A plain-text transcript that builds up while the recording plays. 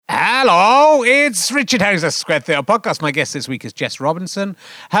Hello, it's Richard Herring's Leicester Square Theatre podcast. My guest this week is Jess Robinson.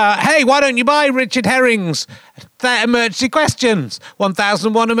 Hey, why don't you buy Richard Herring's emergency questions?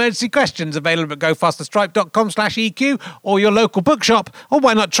 1001 emergency questions available at gofasterstripe.com/EQ or your local bookshop. Or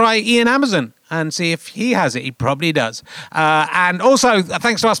why not try Ian Amazon and see if he has it? He probably does. And also,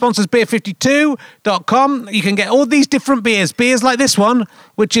 thanks to our sponsors, beer52.com, you can get all these different beers. Beers like this one,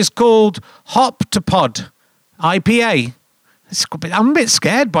 which is called Hop to Pod IPA. I'm a bit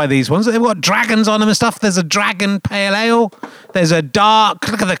scared by these ones. They've got dragons on them and stuff. There's a dragon pale ale. There's a dark...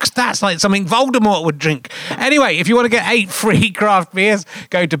 Look at that's like something Voldemort would drink. Anyway, if you want to get 8 free craft beers,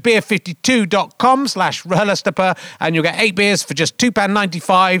 go to beer52.com/RHLSTP and you'll get 8 beers for just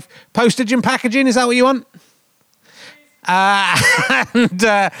 £2.95. Postage and packaging, is that what you want?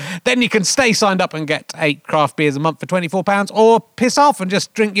 Then you can stay signed up and get 8 craft beers a month for £24, or piss off and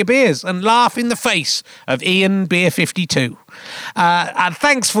just drink your beers and laugh in the face of Ian Beer 52. And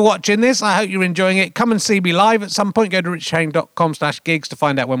thanks for watching this. I hope you're enjoying it. Come and see me live at some point. Go to richherring.com/gigs to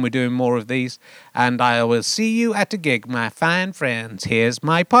find out when we're doing more of these. And I will see you at a gig, my fine friends. Here's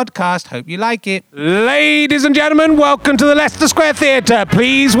my podcast. Hope you like it. Ladies and gentlemen, welcome to the Leicester Square Theatre.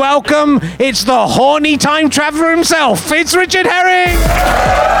 Please welcome, it's the horny time traveller himself. It's Richard Herring.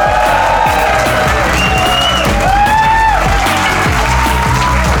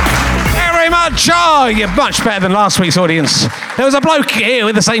 Oh, you're much better than last week's audience. There was a bloke here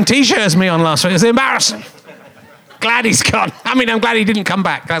with the same T-shirt as me on last week. It was embarrassing. Glad he's gone. I mean, I'm glad he didn't come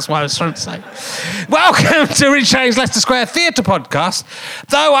back. That's what I was trying to say. Welcome to Richard Herring's Leicester Square Theatre podcast.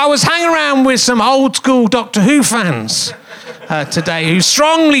 Though I was hanging around with some old school Doctor Who fans today who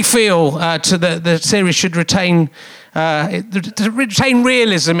strongly feel the series should retain... to retain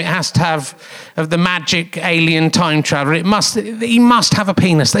realism, it has to have of the magic alien time traveler. He must have a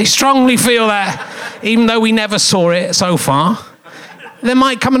penis. They strongly feel that, even though we never saw it so far. There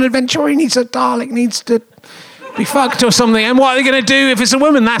might come an adventure where he needs a Dalek, needs to be fucked or something. And what are they going to do if it's a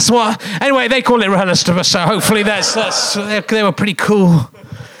woman? That's what. Anyway, they call it RHLSTP, so hopefully that's they were pretty cool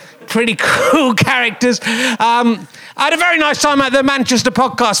characters. I had a very nice time at the Manchester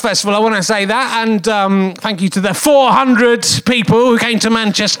Podcast Festival, I want to say that, and thank you to the 400 people who came to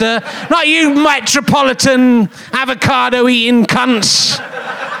Manchester. Not you metropolitan avocado-eating cunts.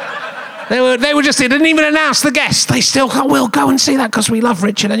 They were just, they didn't even announce the guests. They still go, we'll go and see that because we love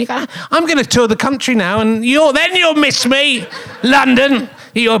Richard. And you go, I'm going to tour the country now, and you'll miss me, London,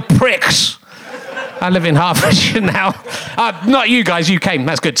 you pricks. I live in Hertfordshire now. Not you guys, you came.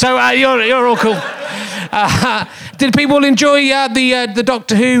 That's good. So you're all cool. Did people enjoy the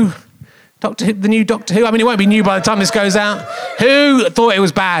Doctor Who, the new Doctor Who? I mean, it won't be new by the time this goes out. Who thought it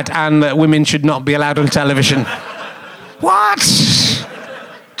was bad and that women should not be allowed on television? What?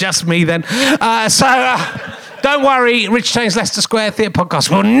 Just me then. Don't worry, Richard Herring's Leicester Square Theatre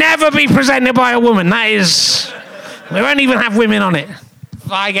podcast will never be presented by a woman. We won't even have women on it.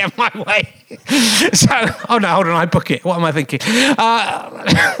 If I get my way. Hold on, I book it. What am I thinking?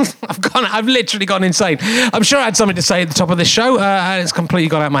 I've literally gone insane. I'm sure I had something to say at the top of this show, and it's completely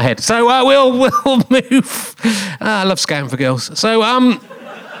gone out of my head. So we'll move. I love scouting for girls. So I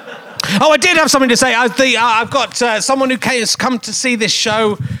did have something to say. I've got someone who has come to see this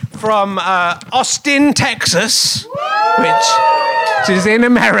show from Austin, Texas, which is in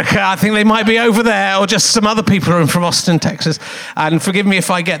America. I think they might be over there, or just some other people are from Austin, Texas. And forgive me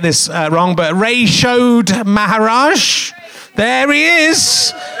if I get this wrong, but Ray Shode Maharaj, there he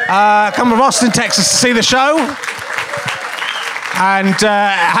is. Come from Austin, Texas to see the show. And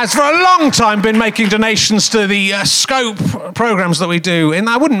has for a long time been making donations to the Scope programmes that we do. And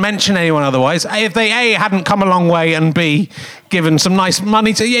I wouldn't mention anyone otherwise. If they, A, hadn't come a long way, and B, given some nice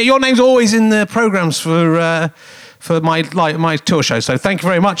money to... Yeah, your name's always in the programmes for my tour show. So thank you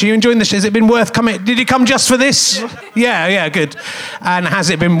very much. Are you enjoying this? Has it been worth coming? Did you come just for this? Yeah, good. And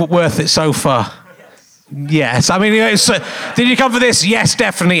has it been worth it so far? Yes. I mean, did you come for this? Yes,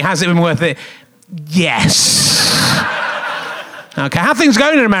 definitely. Has it been worth it? Yes. Okay, how are things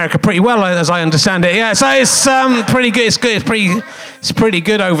going in America? Pretty well, as I understand it. Yeah, so it's pretty good. It's good. It's pretty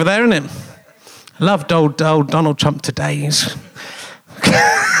good over there, isn't it? I loved old Donald Trump today. And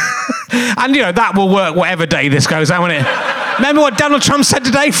that will work whatever day this goes out, won't it? Remember what Donald Trump said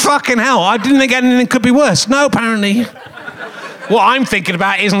today? Fucking hell! I didn't think anything could be worse. No, apparently. What I'm thinking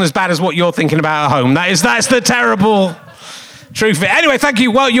about isn't as bad as what you're thinking about at home. That's the terrible truth of it. Anyway, thank you.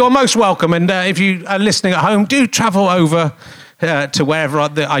 Well, you're most welcome. And if you are listening at home, do travel over to wherever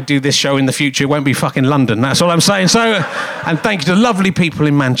I do this show in the future. It won't be fucking London, that's all I'm saying. So, and thank you to the lovely people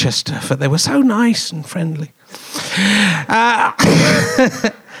in Manchester, for they were so nice and friendly.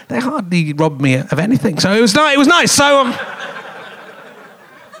 They hardly robbed me of anything, so it was nice. So,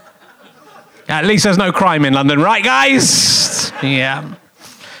 At least there's no crime in London, right, guys? Yeah.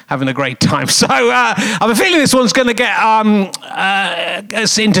 Having a great time. So I have a feeling this one's going to get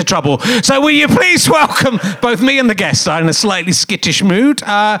us into trouble. So will you please welcome both me and the guest are in a slightly skittish mood.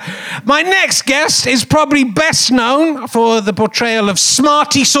 My next guest is probably best known for the portrayal of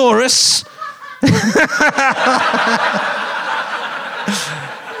Smartysaurus.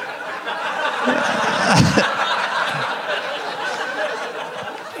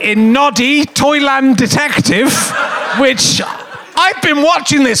 In Noddy, Toyland Detective, which I've been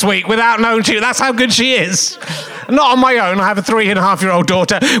watching this week without knowing she. That's how good she is. Not on my own. I have a 3.5-year-old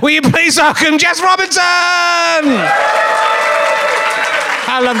daughter. Will you please welcome Jess Robinson?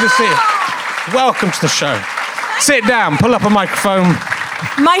 How lovely to see you. Welcome to the show. Sit down. Pull up a microphone.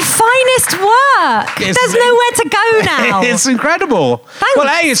 My finest work. There's nowhere to go now. It's incredible. Thanks. Well,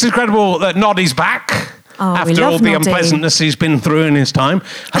 it's incredible that Noddy's back. Oh, after all the Noddy. unpleasantness he's been through in his time.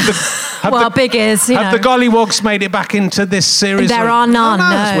 Big ears, you know. Have the Gollywogs made it back into this series? There are none, no.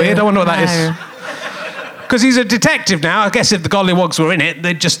 That's weird. I wonder what that is. No. Because he's a detective now. I guess if the Gollywogs were in it,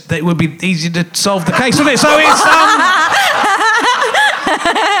 it would be easy to solve the case, wouldn't it? So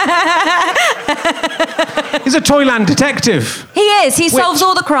he's a Toyland detective. He is. He solves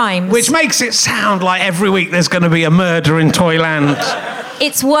all the crimes. Which makes it sound like every week there's going to be a murder in Toyland.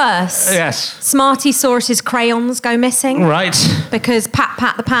 It's worse. Yes. Smartysaurus's crayons go missing. Right. Because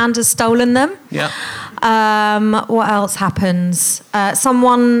Pat the Panda's stolen them. Yeah. What else happens? Lots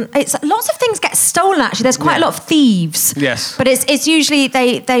of things get stolen, actually. There's quite a lot of thieves. Yes. But it's usually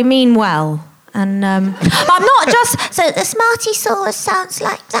they mean well. And but I'm not just... So the Smartysaurus sounds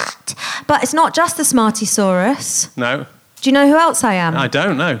like that. But it's not just the Smartysaurus. No. Do you know who else I am? I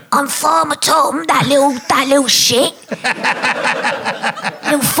don't know. I'm Farmer Tom, that little shit.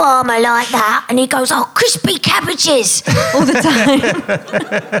 Little farmer like that. And he goes, oh, crispy cabbages. All the time.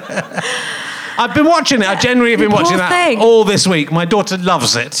 I've been watching it. I generally have been watching that all this week. My daughter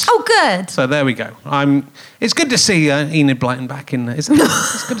loves it. Oh, good. So there we go. It's good to see Enid Blyton back in there, isn't it?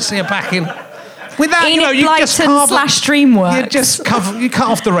 It's good to see her back in. Without, Enid you just Blyton/DreamWorks. You cut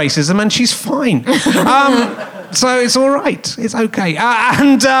off the racism and she's fine. So it's all right. It's okay.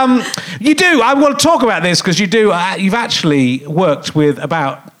 You do. I want to talk about this because you do. You've actually worked with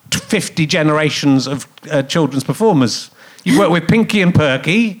about 50 generations of children's performers. You've worked with Pinky and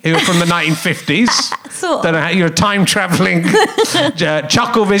Perky, who are from the 1950s. Don't know how, you're a time-travelling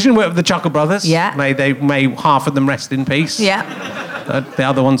Chuckle Vision, worked with the Chuckle Brothers. Yeah. May half of them rest in peace. Yeah. The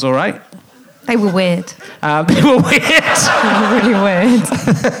other one's all right. They were weird. They were weird. They were really weird.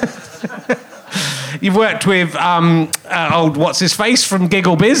 You've worked with old what's-his-face from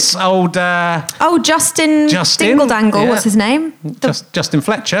Giggle Biz, Justin Dingle Dangle, what's his name? Justin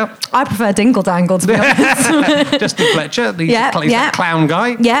Fletcher. I prefer Dingle Dangle, to be honest. Justin Fletcher, he's that clown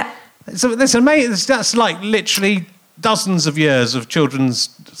guy. Yeah. So that's amazing. That's like literally dozens of years of children's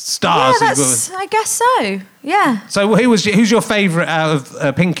stars. Yeah, I guess so. Yeah. So who's your favourite out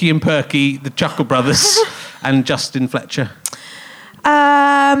of Pinky and Perky, the Chuckle Brothers, and Justin Fletcher?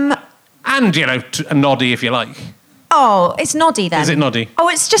 And, a Noddy, if you like. Oh, it's Noddy then. Is it Noddy? Oh,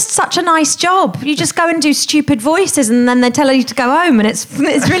 it's just such a nice job. You just go and do stupid voices and then they tell you to go home and it's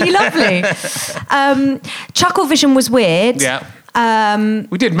really lovely. Chuckle Vision was weird. Yeah.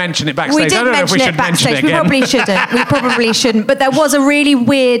 We did mention it backstage. We did mention it backstage. We probably shouldn't. We probably shouldn't. But there was a really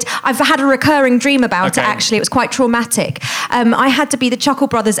weird... I've had a recurring dream about it, actually. It was quite traumatic. I had to be the Chuckle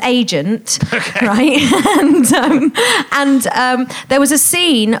Brothers agent, right? And there was a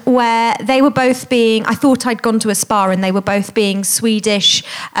scene where they were both being... I thought I'd gone to a spa and they were both being Swedish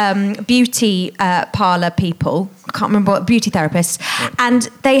beauty parlour people. I can't remember what, beauty therapists. Yeah. And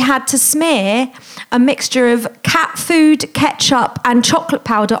they had to smear a mixture of cat food, ketchup and chocolate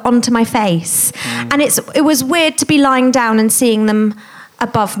powder onto my face. And it was weird to be lying down and seeing them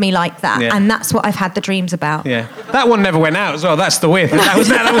above me like that. Yeah. And that's what I've had the dreams about. Yeah. That one never went out as well. That's the weird thing. That was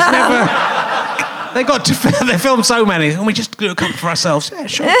never... They filmed so many. And we just do a couple for ourselves. Yeah,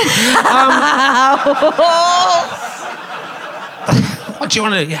 sure. What do you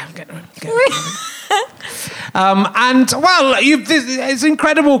want to do? Yeah, get it's an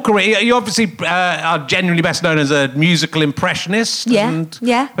incredible career. You obviously are genuinely best known as a musical impressionist.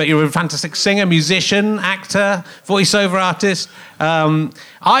 Yeah. But you're a fantastic singer, musician, actor, voiceover artist. One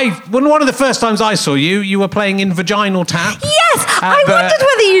of the first times I saw you, you were playing in Vaginal Tap. Yes, I wondered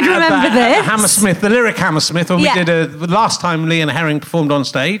whether you'd remember this. Hammersmith, the lyric Hammersmith, when we did last time Lee and Herring performed on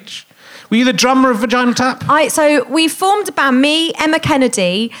stage. Were you the drummer of Vagina Tap? So we formed a band, me, Emma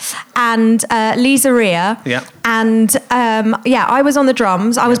Kennedy, and Lisa Ria. Yeah. And I was on the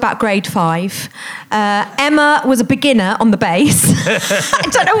drums. I was about grade 5. Emma was a beginner on the bass. I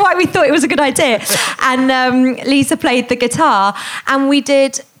don't know why we thought it was a good idea. And Lisa played the guitar. And we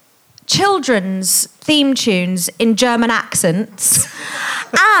did children's theme tunes in German accents.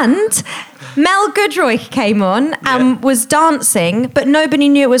 And Mel Goodroy came on and was dancing, but nobody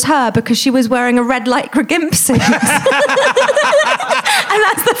knew it was her because she was wearing a red lycra gimp suit. And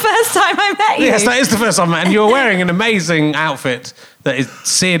that's the first time I met you. Yes, that is the first time I met you. And you're wearing an amazing outfit that is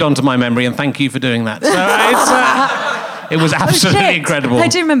seared onto my memory, and thank you for doing that. So it was absolutely incredible. I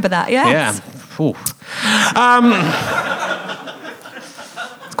do remember that, yes. Yeah. Ooh.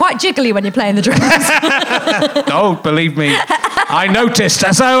 It's quite jiggly when you're playing the drums. Oh, believe me, I noticed.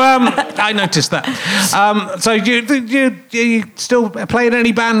 So I noticed that. So you still play in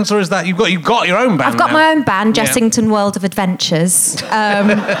any bands, or is that you've got your own band? I've got now? my own band, Jessington World of Adventures.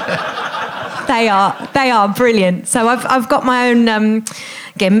 They are brilliant. So I've got my own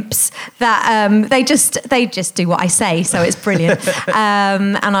gimps that they just do what I say. So it's brilliant.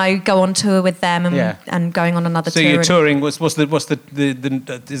 And I go on tour with them and going on another tour. So you're touring. What's the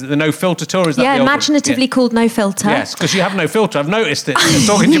is it the No Filter tour? Is that the imaginatively called No Filter? Yes, because you have no filter. I've noticed it. Just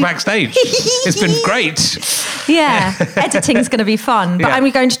talking to you backstage. It's been great. Yeah, editing's going to be fun. But I'm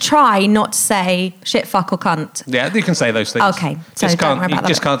going to try not to say shit, fuck or cunt. Yeah, you can say those things. Okay, so don't worry about that. You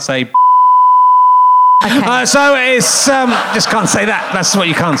just can't say. Okay. So it's just can't say that. That's what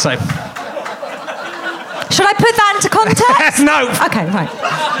you can't say. Should I put that into context? No. Okay, right.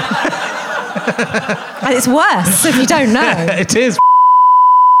 And it's worse if you don't know. It is.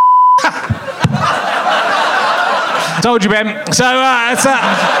 Told you, Ben. So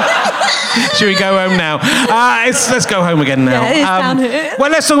should we go home now? Let's go home again now. Yeah, it is down here.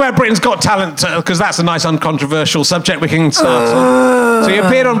 Well, let's talk about Britain's Got Talent, because that's a nice uncontroversial subject we can start on. So you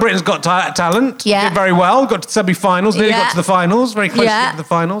appeared on Britain's Got Talent. Yeah. Did very well. Got to semi-finals. Nearly got to the finals. Very close to get to the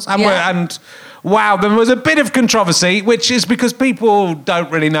finals. And wow, there was a bit of controversy, which is because people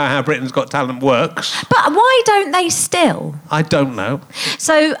don't really know how Britain's Got Talent works. But why don't they still? I don't know.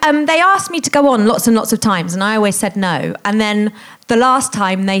 So they asked me to go on lots and lots of times, and I always said no. And then the last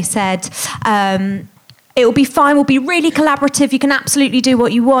time they said, it will be fine, we'll be really collaborative, you can absolutely do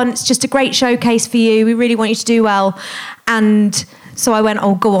what you want, it's just a great showcase for you, we really want you to do well. And so I went,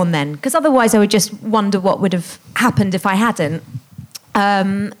 oh, go on then, because otherwise I would just wonder what would have happened if I hadn't.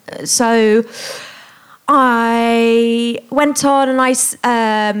 So I went on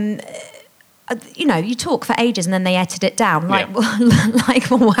and you talk for ages and then they edit it down. Like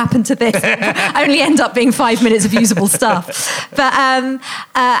what will happen to this? Only end up being 5 minutes of usable stuff. But and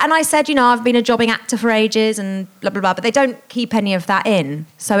I said, I've been a jobbing actor for ages and blah, blah, blah. But they don't keep any of that in.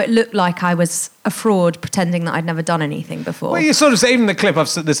 So it looked like I was a fraud pretending that I'd never done anything before. Well, you sort of say, even the clip, I've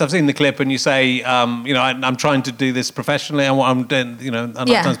seen the clip and you say, I'm trying to do this professionally and what I'm doing,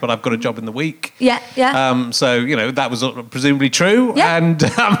 but I've got a job in the week. Yeah. So, that was presumably true. Yeah.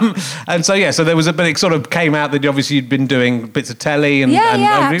 And so there was a bit, it sort of came out that obviously you'd been doing bits of telly and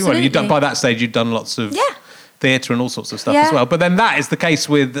absolutely. You'd done, by that stage you'd done lots of theatre and all sorts of stuff as well. But then that is the case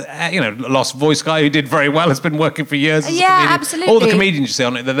with, Lost Voice guy who did very well, has been working for years as a comedian. Absolutely. All the comedians you see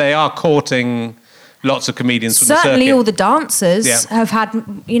on it, that they are courting lots of comedians from the circuit. Certainly all the dancers have had,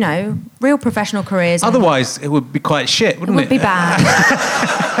 real professional careers. Otherwise, it would be quite shit, wouldn't it? It would be bad.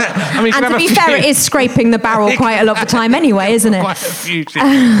 I mean, and to be fair, it is scraping the barrel quite a lot of the time anyway, isn't it? Quite a few.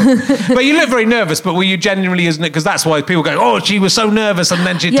 But you look very nervous, but were you genuinely, isn't it? Because that's why people go, oh, she was so nervous, and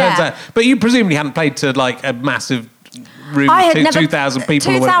then she turns out... But you presumably hadn't played to, like, a massive... room, 2,000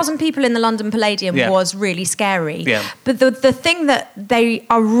 people. 2,000 people in the London Palladium was really scary. Yeah. But the thing that they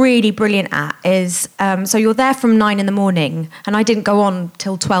are really brilliant at is, so you're there from 9 in the morning, and I didn't go on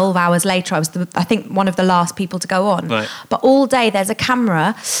till 12 hours later. I was, I think, one of the last people to go on. Right. But all day there's a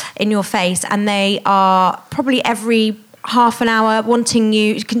camera in your face, and they are probably every half an hour wanting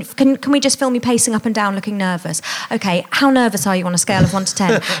you, can we just film you pacing up and down looking nervous? Okay, how nervous are you on a scale of 1 to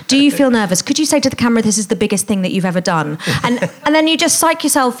 10? Do you feel nervous? Could you say to the camera, this is the biggest thing that you've ever done? And then you just psych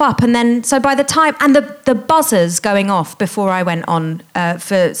yourself up, and then, so by the time, and the buzzers going off before I went on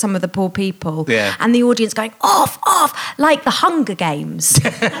for some of the poor people, and the audience going, off, like the Hunger Games.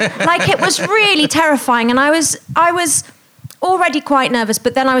 Like, it was really terrifying, and I was already quite nervous,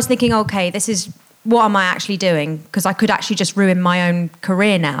 but then I was thinking, okay, this is... what am I actually doing? Because I could actually just ruin my own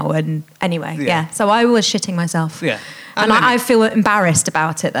career now. And anyway, so I was shitting myself. Yeah. And I feel embarrassed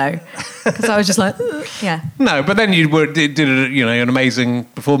about it, though, because I was just like, yeah. No, but then you did an amazing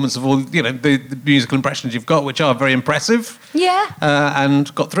performance of all, the musical impressions you've got, which are very impressive. Yeah.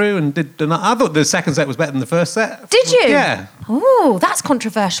 And got through and did. And I thought the second set was better than the first set. Did you? Yeah. Oh, that's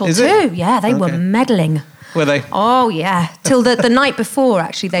controversial Is too. it? Yeah, they were meddling. Were they? Oh, yeah. Till the night before,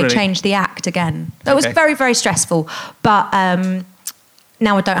 actually, they Really? changed the act again. That was very, very stressful. But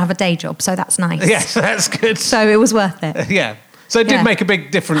now I don't have a day job, so that's nice. Yes, that's good. So it was worth it. Yeah. So it did make a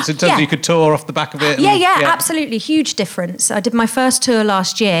big difference in terms of you could tour off the back of it. Yeah, absolutely. Huge difference. I did my first tour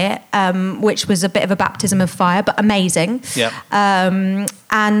last year, which was a bit of a baptism of fire, but amazing. Yeah.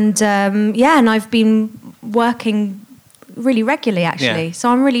 And I've been working really regularly, actually. Yeah. So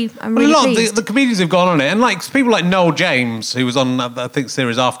I'm really a lot pleased. of the comedians who've gone on it, and like people like Noel James, who was on I think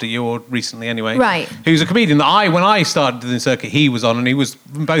series after you or recently anyway, right? Who's a comedian that when I started doing the circuit, he was on, and he was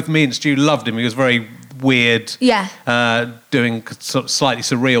both me and Stu loved him. He was very weird, doing sort of slightly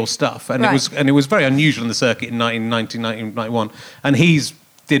surreal stuff, and it was very unusual in the circuit in 1991, and he's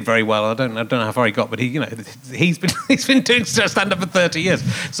did very well. I don't know how far he got, but he's been doing stand up for 30 years.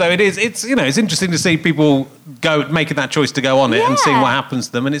 So it's interesting to see people go making that choice to go on it and seeing what happens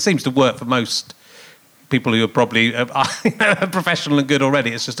to them, and it seems to work for most people who are probably professional and good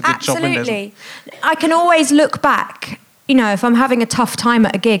already. It's just a good shop window. Absolutely. I can always look back, if I'm having a tough time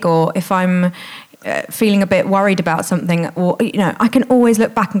at a gig or if I'm feeling a bit worried about something, or I can always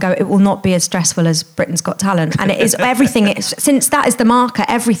look back and go, it will not be as stressful as Britain's Got Talent. And it is everything. Since that is the marker,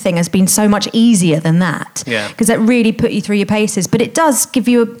 everything has been so much easier than that. Yeah. Because it really put you through your paces. But it does give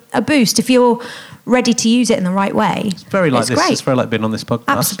you a boost if you're ready to use it in the right way. It's very like this. Great. It's very like being on this podcast.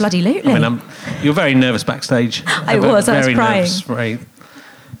 Absolutely. I mean, you're very nervous backstage. I was crying. Nervous, very.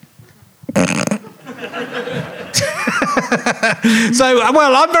 So,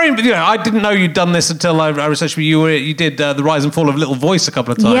 I'm very. I didn't know you'd done this until I researched you. You did The Rise and Fall of Little Voice a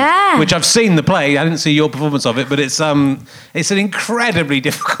couple of times. Yeah. Which I've seen the play. I didn't see your performance of it, but it's an incredibly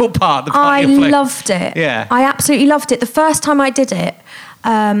difficult part. The part you play. I loved it. Yeah. I absolutely loved it. The first time I did it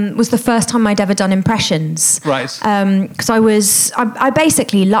was the first time I'd ever done impressions. Right. Because I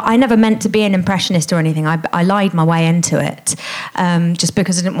basically, I never meant to be an impressionist or anything. I lied my way into it just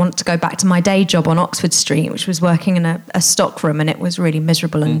because I didn't want to go back to my day job on Oxford Street, which was working in a stock room, and it was really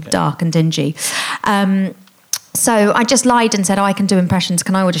miserable and dark and dingy. So I just lied and said, I can do impressions,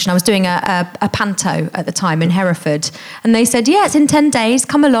 can I audition? I was doing a panto at the time in Hereford, and they said, yeah, it's in 10 days,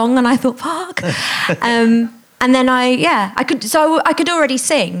 come along. And I thought, fuck. And then I could already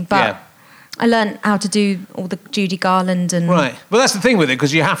sing, but I learned how to do all the Judy Garland and... Right. Well, that's the thing with it,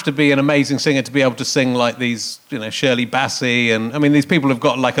 because you have to be an amazing singer to be able to sing like these, Shirley Bassey, and I mean, these people have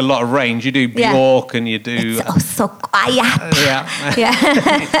got like a lot of range. You do Bjork and you do... It's so quiet.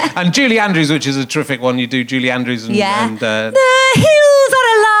 Yeah. And Julie Andrews, which is a terrific one. You do Julie Andrews and... The hills are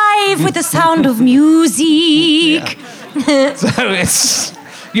alive with the sound of music. So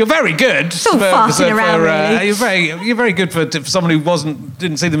you're very good. Still farting around, really. You're very good for someone who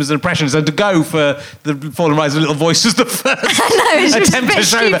didn't see them as an impressionist, and to go for the Fall and Rise of Little Voice was the first attempt to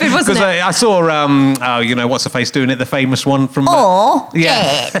show that. Because I saw, what's her face doing it, the famous one from. Like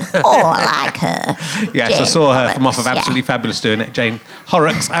her. Yes, I saw her from off of Absolutely Fabulous doing it, Jane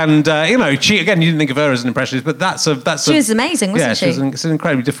Horrocks, and she again. You didn't think of her as an impressionist, but she was amazing, wasn't she? It's an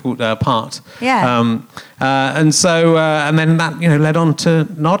incredibly difficult part. Yeah. And so, and then that led on to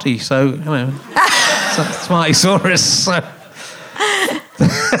Noddy. So Smartysaurus. So.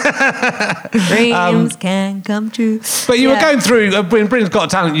 Dreams can come true. But you were going through when Britain's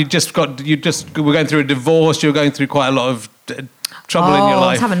Got Talent. You were going through a divorce. You were going through quite a lot of trouble in your life.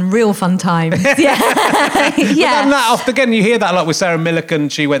 I was having real fun times. Yeah. But then again, you hear that a lot with Sarah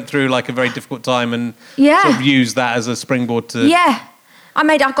Millican. She went through like a very difficult time and sort of used that as a springboard to. Yeah.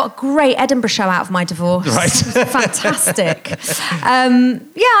 I got a great Edinburgh show out of my divorce. Right. Fantastic. I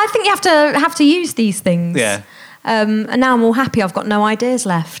think you have to use these things. Yeah. And now I'm all happy. I've got no ideas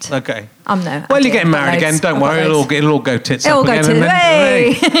left. Okay. Well, you're getting married again. Don't worry. It'll all go tits up again.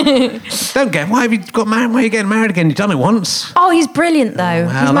 Don't get. Why have you got married? Why are you getting married again? You've done it once. Oh, he's brilliant though.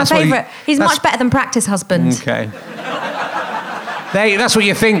 Wow, he's my favourite. He's much better than Practice Husband. Okay. That's what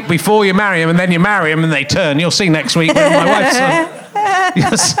you think before you marry him, and then you marry him and they turn. You'll see next week when my wife's.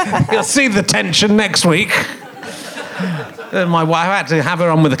 You'll see the tension next week. My wife, I had to have her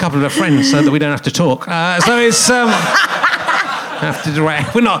on with a couple of her friends so that we don't have to talk. So it's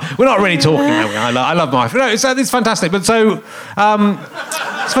we're not really talking. I love my wife. No, it's fantastic. But so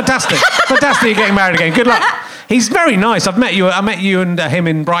it's fantastic. Fantastic you're getting married again. Good luck. He's very nice. I met you and him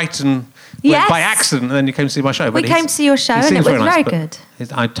in Brighton. Yes. By accident, and then you came to see my show. We came to see your show, and it was very good.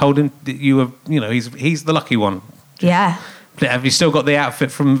 I told him that you were, he's the lucky one. Yeah. Have you still got the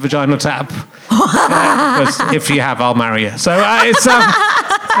outfit from Vaginal Tap? If you have, I'll marry you. So it's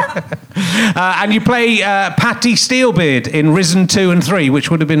and you play Patty Steelbeard in Risen 2 and 3,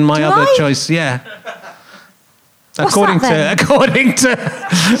 which would have been my other choice. Yeah. According to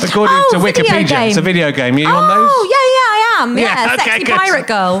Wikipedia, game. It's a video game. Are you on those? Oh, yeah, I am. Yeah, okay, Sexy good. Pirate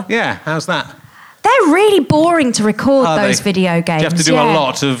Girl. Yeah, how's that? They're really boring to record, those video games. You have to do a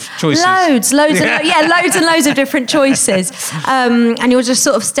lot of choices. Loads and loads of different choices. And you're just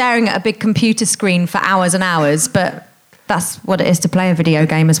sort of staring at a big computer screen for hours and hours, but that's what it is to play a video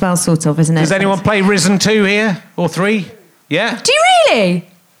game as well, sort of, isn't it? Does anyone play Risen 2 here? Or 3? Yeah? Do you really?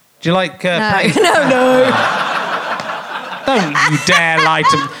 Do you like... No. Don't you dare lie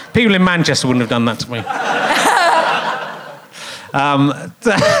to me. People in Manchester wouldn't have done that to me.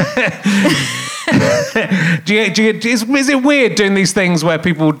 Is it weird doing these things where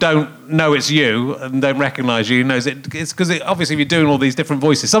people don't know it's you and don't recognise you? It's because obviously if you're doing all these different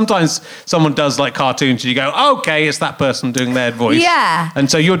voices, sometimes someone does like cartoons and you go, okay, it's that person doing their voice. Yeah. And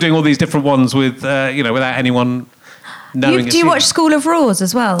so you're doing all these different ones with, without anyone knowing. Do you watch School of Raws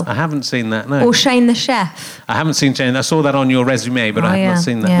as well? I haven't seen that, no. Or Shane the Chef? I haven't seen Shane. I saw that on your resume, but I have not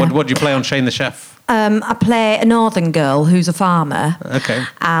seen that. Yeah. What do you play on Shane the Chef? I play a northern girl who's a farmer. Okay.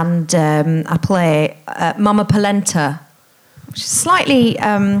 And I play Mama Polenta, which is slightly...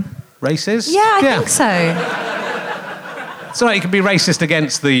 Racist? Yeah, I think so. It's all right, you can be racist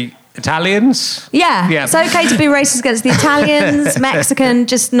against the Italians. Yeah, it's okay to be racist against the Italians, Mexican,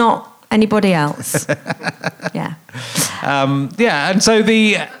 just not anybody else. Yeah. And so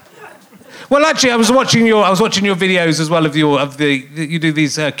well, actually, I was watching your videos as well you do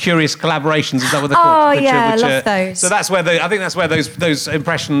these curious collaborations. Is that what they're called? Oh yeah, I love those. So that's where I think that's where those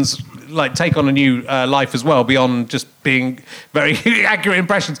impressions like take on a new life as well, beyond just being very accurate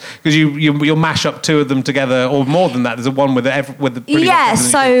impressions, because you'll mash up two of them together, or more than that. There's a one with the pretty much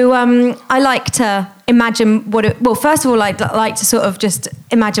so I like to imagine first of all, I'd like to sort of just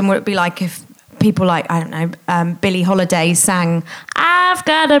imagine what it'd be like if people like, I don't know, Billie Holiday sang, "I've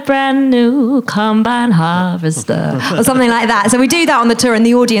got a brand new combine harvester," or something like that. So we do that on the tour and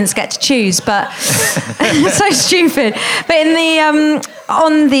the audience get to choose, but it's so stupid. But in the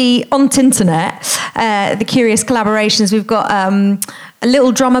on Tinternet, the curious collaborations, we've got a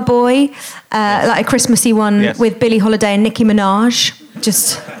little drummer boy, like a Christmassy one with Billie Holiday and Nicki Minaj,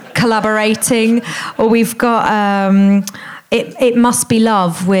 just collaborating. Or we've got It Must Be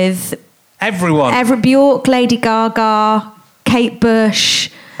Love with everyone. Bjork, Lady Gaga, Kate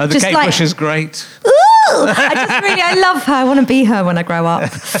Bush. Oh, Kate Bush is great. Ooh, I love her. I want to be her when I grow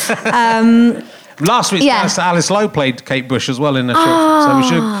up. Last week's guest, Alice Lowe, played Kate Bush as well in a show. So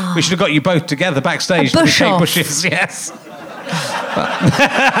we should have got you both together backstage to be Kate Bushes. Yes.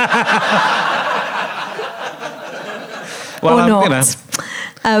 Well, or not.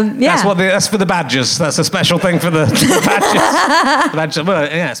 That's for the badgers. That's a special thing for the badgers. Well,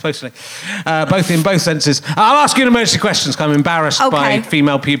 yeah, supposedly. Both senses. I'll ask you an emergency question, because I'm embarrassed by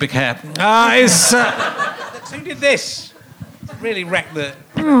female pubic hair. Who did this? Really wrecked the...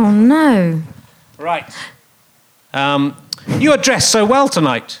 Oh, no. Right. You are dressed so well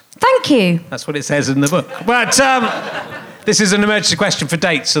tonight. Thank you. That's what it says in the book. But... this is an emergency question for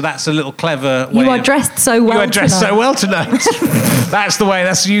dates, so that's a little clever way. You are dressed so well. You are dressed so well tonight. That's the way.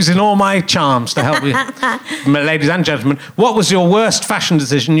 That's using all my charms to help you, ladies and gentlemen. What was your worst fashion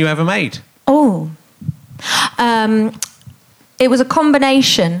decision you ever made? Oh, it was a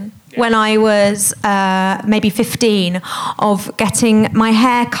combination when I was maybe 15 of getting my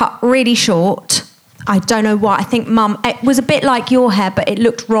hair cut really short. I don't know why. I think Mum... It was a bit like your hair, but it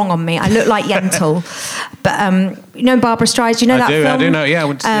looked wrong on me. I looked like Yentl. But, you know Barbara Streisand? Do you know that film? I do know, yeah. I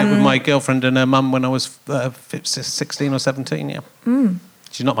went to see it with my girlfriend and her mum when I was 16 or 17, yeah.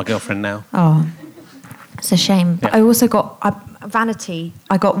 She's not my girlfriend now. Oh, it's a shame. But I also got... vanity.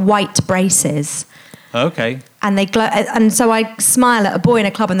 I got white braces. Okay. And they glow, and so I smile at a boy in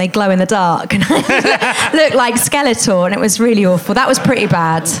a club and they glow in the dark, and I look like Skeletor, and it was really awful. That was pretty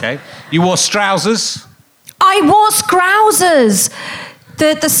bad. Okay. You wore trousers? I wore trousers.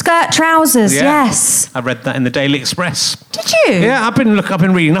 The skirt trousers, yes. I read that in the Daily Express. Did you? Yeah, I've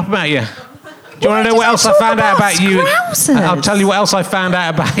been reading up about you. Do you want to know what else I found out about you? I'll tell you what else I found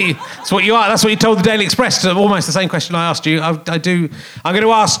out about you. That's what you are. That's what you told the Daily Express. Almost the same question I asked you. I'm going to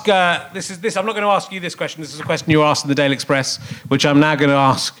ask. This. I'm not going to ask you this question. This is a question you were asked in the Daily Express, which I'm now going to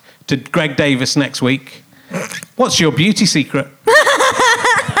ask to Greg Davis next week. What's your beauty secret?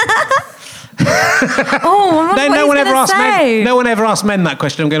 No one ever asked men that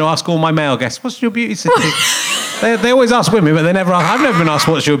question. I'm going to ask all my male guests. What's your beauty secret? They always ask women, but they never ask. I've never been asked,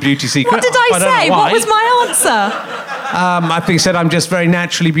 what's your beauty secret? What did I say? What was my answer? I think you said I'm just very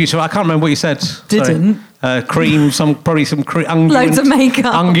naturally beautiful. I can't remember what you said. Didn't. Cream, probably some unguent. Loads of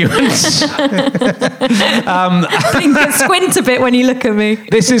makeup. Unguents. Squint a bit when you look at me.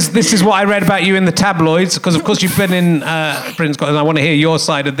 This is what I read about you in the tabloids, because of course you've been in Britain's Got, and I want to hear your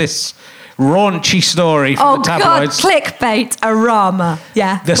side of this raunchy story from the tabloids. Oh God, clickbait, a rama.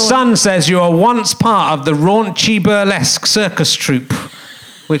 Yeah. The Sun says you were once part of the raunchy burlesque circus troupe,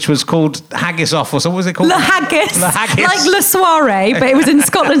 which was called Haggis Off, or so what was it called? Le Haggis. Le Haggis. Like Le Soiree, but it was in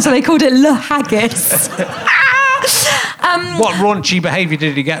Scotland, so they called it Le Haggis. What raunchy behaviour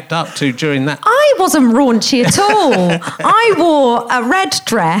did he get up to during that? I wasn't raunchy at all. I wore a red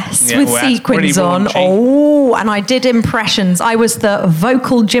dress with sequins on. Oh, and I did impressions. I was the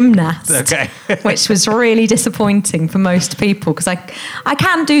vocal gymnast, which was really disappointing for most people because I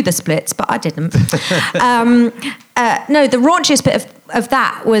can do the splits, but I didn't. No, the raunchiest bit of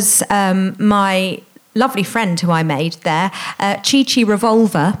that was my lovely friend who I made there, Chi Chi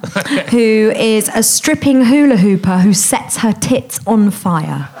Revolver, who is a stripping hula hooper who sets her tits on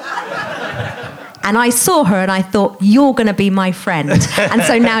fire. And I saw her and I thought, you're going to be my friend. And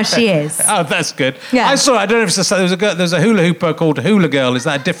so now she is. Oh, that's good. Yeah. I saw, I don't know if there's a hula hooper called Hula Girl. Is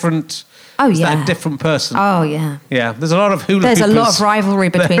that a different... Oh, is yeah. that a different person? Oh, yeah. Yeah, there's a lot of hula There's hoopers. a lot of rivalry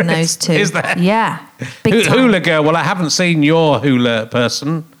between those two. Is there? Yeah. Big time. Hula Girl, well, I haven't seen your hula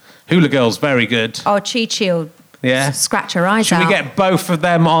person. Hula Girl's very good. Oh, Chi Chi'll scratch her eyes out. Should we get both of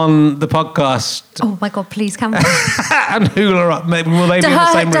them on the podcast? Oh, my God, please, can we? And hula up. Maybe will they be in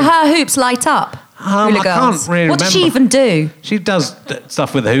the same room? Do her hoops light up? Hula Girls? I can't really What remember. does she even do? She does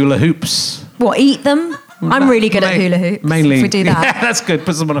stuff with hula hoops. What, eat them? I'm really good at hula hoops. Mainly. If we do that. Yeah, that's good.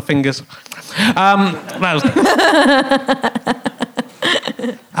 Put them on her fingers. That was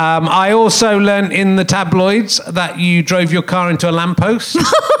I also learned in the tabloids that you drove your car into a lamppost.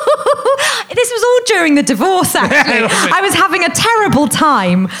 This was all during the divorce, actually. I was having a terrible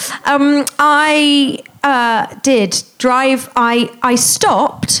time. I did drive. I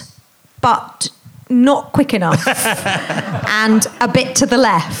stopped, but not quick enough, and a bit to the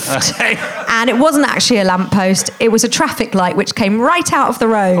left. Okay. And it wasn't actually a lamppost. It was a traffic light which came right out of the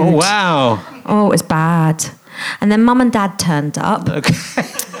road. Oh, wow. Oh, it was bad. And then Mum and Dad turned up. Okay.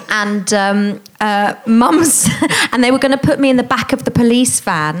 And Mum's... and they were going to put me in the back of the police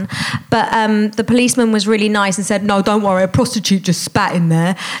van, but the policeman was really nice and said, no, don't worry, a prostitute just spat in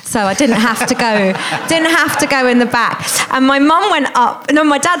there. So I didn't have to go. Didn't have to go in the back. And my mum went up, and then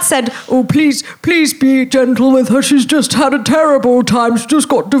my dad said, oh, please be gentle with her. She's just had a terrible time. She just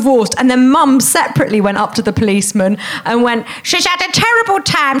got divorced. And then Mum separately went up to the policeman and went, she's had a terrible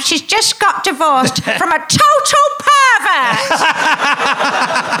time. She's just got divorced from a total pervert.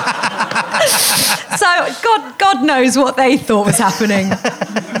 So God knows what they thought was happening.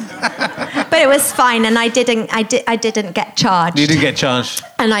 But it was fine, and I didn't get charged. You didn't get charged.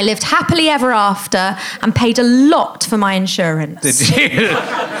 And I lived happily ever after and paid a lot for my insurance. Did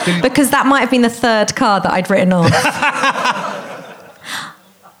you? Because that might have been the third car that I'd written off.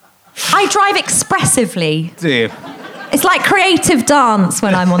 I drive expressissively. Do you? It's like creative dance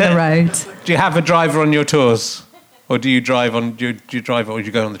when I'm on the road. Do you have a driver on your tours? Or do you drive or do you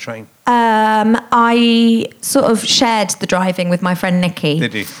go on the train? I sort of shared the driving with my friend Nikki.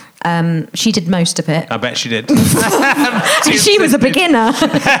 Did you? She did most of it. I bet she did. She was a beginner.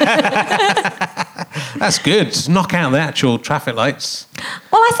 That's good. Knock out the actual traffic lights.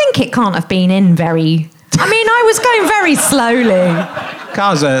 Well, I think it can't have been in very... I mean, I was going very slowly.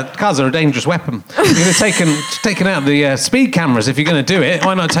 Cars are a dangerous weapon. You're going to taken out the speed cameras if you're going to do it.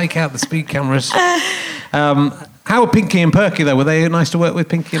 Why not take out the speed cameras? How are Pinky and Perky, though? Were they nice to work with,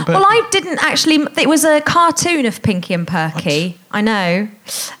 Pinky and Perky? Well, I didn't actually... It was a cartoon of Pinky and Perky. What? I know.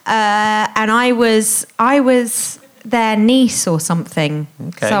 And I was their niece or something.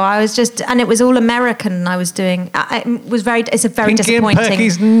 Okay. So I was just... And it was all American, and I was doing... It's a very Pinky disappointing... and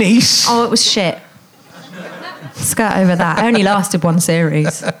Perky's niece? Oh, it was shit. Skirt over that. It only lasted one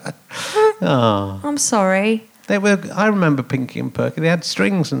series. Oh. I'm sorry. I remember Pinky and Perky. They had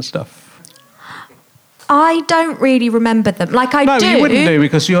strings and stuff. I don't really remember them. Like I do. No, you wouldn't do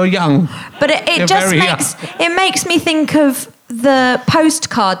because you're young. But it just makes me think of the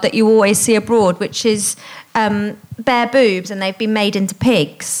postcard that you always see abroad, which is bare boobs, and they've been made into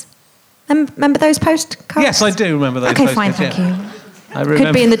pigs. Remember those postcards? Yes, I do remember those. Okay, fine, thank you. I remember.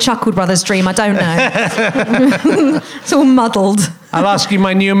 Could be in the Chuckle Brothers dream, I don't know. It's all muddled. I'll ask you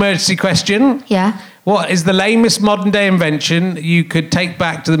my new emergency question. Yeah. What is the lamest modern-day invention you could take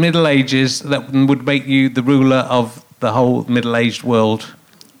back to the Middle Ages that would make you the ruler of the whole middle-aged world?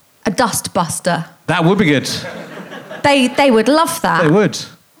 A dustbuster. That would be good. They would love that. They would.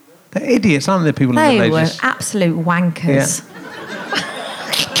 They're idiots, aren't they, people in the They Middle were Ages? absolute wankers. Yeah.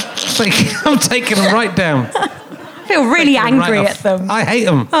 I'm taking them right down. I feel really angry Right at them. I hate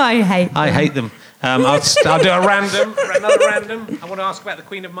them. I hate them. I'll do a random, another random. I want to ask about the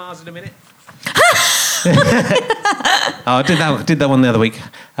Queen of Mars in a minute. I did that one the other week.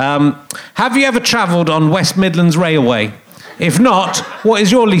 Have you ever travelled on West Midlands Railway? If not, what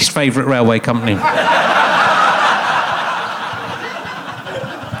is your least favourite railway company?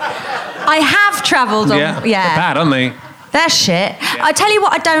 I have travelled on... Yeah. They're bad, aren't they? They're shit. Yeah. I tell you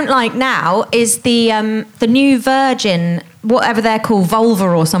what I don't like now is the new Virgin, whatever they're called,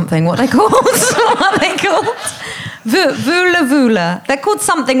 Volva or something. What are they called? What are they called? Vula. They're called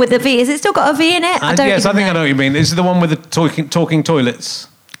something with a V. Has it still got a V in it? Yes, I think I know what you mean. This is the one with the talking toilets.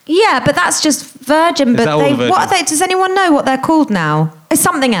 Yeah, but that's just Virgin. But what are they? Does anyone know what they're called now? It's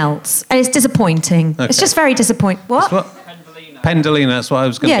something else, and it's disappointing. Okay. It's just very disappointing. What? Pendolino, that's what I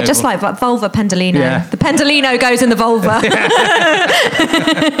was going to Yeah, just like Volva Pendolino. Yeah. The Pendolino goes in the Volva.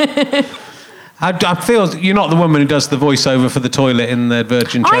 I feel you're not the woman who does the voiceover for the toilet in the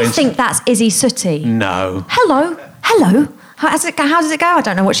Virgin trains. I think that's Izzy Sooty. No. Hello. How does it go? I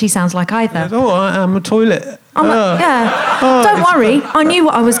don't know what she sounds like either. Oh, I'm a toilet. Yeah. Don't worry. I knew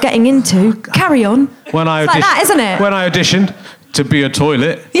what I was getting into. Carry on. It's like that, isn't it? When I auditioned to be a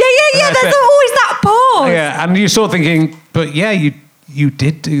toilet. Yeah. There's always that pause. Yeah, and you're sort of thinking, but yeah, you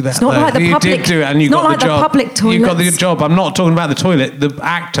did do that. It's not like the public. You did do it, and you got the job. Public toilets. You got the job. I'm not talking about the toilet. The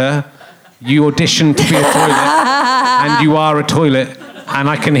actor, you auditioned to be a toilet, and you are a toilet, and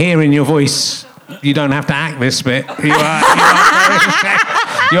I can hear in your voice. You don't have to act this bit.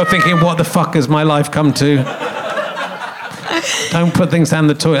 You're thinking, what the fuck has my life come to? Don't put things down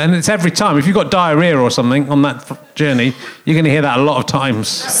the toilet. And it's every time. If you've got diarrhea or something on that journey, you're going to hear that a lot of times.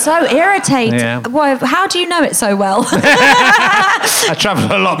 So irritating. Yeah. Well, how do you know it so well? I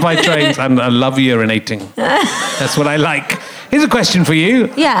travel a lot by trains and I love urinating. That's what I like. Here's a question for you.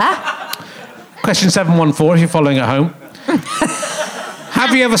 Yeah. Question 714, if you're following at home.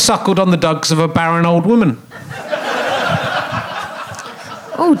 Have you ever suckled on the dugs of a barren old woman?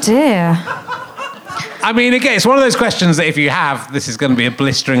 Oh, dear. I mean, again, it's one of those questions that if you have, this is going to be a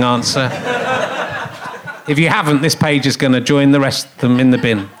blistering answer. If you haven't, this page is going to join the rest of them in the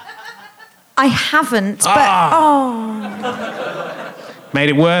bin. I haven't, but... Made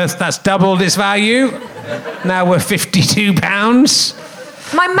it worth. That's doubled its value. Now we're £52.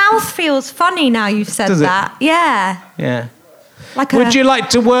 My mouth feels funny now you've said that. Yeah. Yeah. Would you like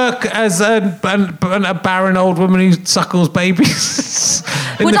to work as a barren old woman who suckles babies?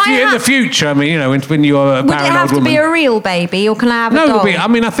 in the future, I mean, when you're a barren old woman. Would it have to be a real baby, or can I have a doll? I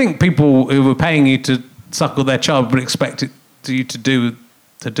mean, I think people who were paying you to suckle their child would expect you to do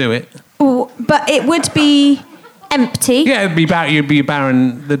it. Oh, but it would be empty. Yeah, you'd be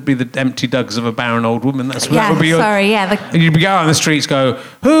barren. There'd be the empty dugs of a barren old woman. That would be and you'd go out on the streets, go,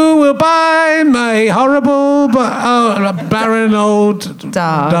 who will buy my horrible barren old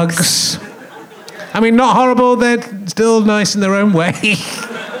dugs? I mean, not horrible. They're still nice in their own way. I think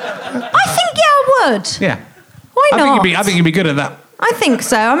I would. Yeah. Why not? I think you'd be good at that. I think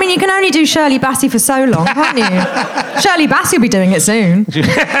so. I mean, you can only do Shirley Bassey for so long, can't you? Shirley Bassey will be doing it soon.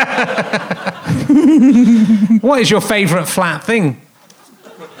 What is your favourite flat thing?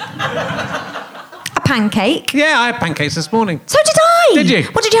 A pancake. Yeah, I had pancakes this morning. So did I. Did you?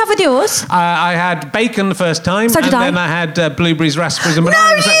 What did you have with yours? I had bacon the first time. So did I. And then I had blueberries, raspberries and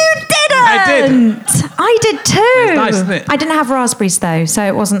bananas. No, you didn't. I did. I did too. It's nice, isn't it? I didn't have raspberries though, so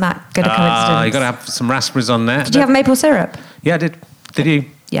it wasn't that good a coincidence. You got to have some raspberries on there. Did you have maple syrup? Yeah, I did. Did you?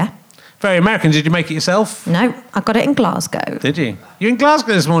 Yeah. Very American. Did you make it yourself? No, I got it in Glasgow. Did you? You in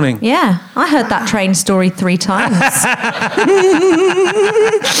Glasgow this morning? Yeah, I heard that train story 3 times.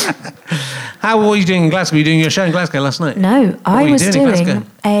 What were you doing in Glasgow? Were you doing your show in Glasgow last night? No, I was doing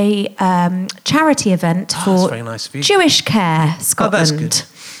a charity event for very nice of you. Jewish Care Scotland. Oh, that's good.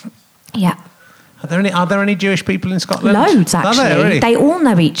 Yeah. Are there any Jewish people in Scotland? Loads, actually. Are there, really? They all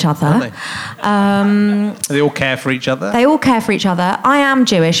know each other. They all care for each other? They all care for each other. I am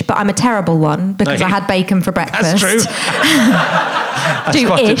Jewish, but I'm a terrible one because I had bacon for breakfast. That's true.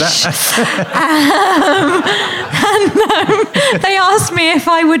 Do-ish. They asked me if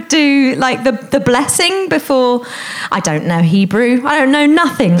I would do like the blessing before. I don't know Hebrew. I don't know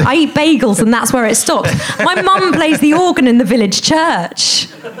nothing. I eat bagels and that's where it stops. My mum plays the organ in the village church.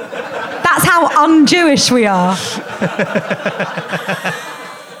 That's how un-Jewish we are.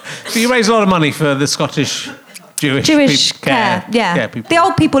 So you raise a lot of money for the Scottish Jewish care. Yeah. People. The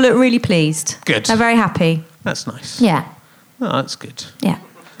old people look really pleased. Good. They're very happy. That's nice. Yeah. Oh, that's good. Yeah.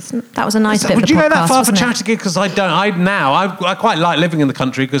 That was a nice bit of the podcast. Would you go that far for wasn't it? charity gig? Because I don't. I quite like living in the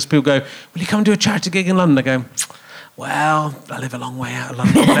country because people go, will you come do a charity gig in London? I go, well, I live a long way out of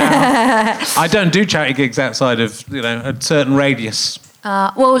London now. I don't do charity gigs outside of, a certain radius.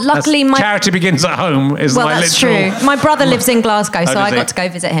 Well, luckily charity begins at home is my that's literal... true. My brother lives in Glasgow, so I got to go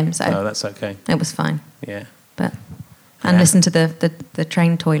visit him. So that's okay. It was fine. Yeah. And listen to the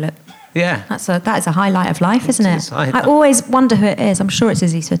train toilet. Yeah. That is a highlight of life, isn't it? I always wonder who it is. I'm sure it's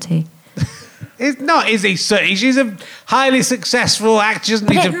Izzy Sooty. It's not Izzy Sooty. She's a highly successful actor. She doesn't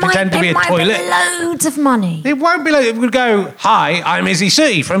need to pretend to be a toilet. It might be loads of money. It won't be like it would go, hi, I'm Izzy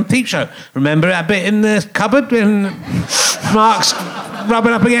Sooty from Peep Show. Remember that bit in the cupboard when Mark's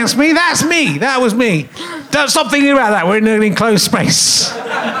rubbing up against me? That's me. That was me. Don't stop thinking about that. We're in an enclosed space.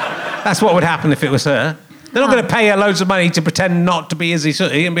 That's what would happen if it was her. They're not going to pay her loads of money to pretend not to be Izzy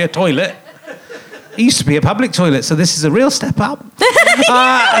Sooty and be a toilet. It used to be a public toilet, so this is a real step up.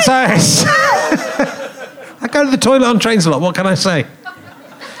 I go to the toilet on trains a lot. What can I say?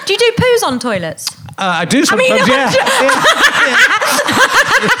 Do you do poos on toilets? I do sometimes, yeah.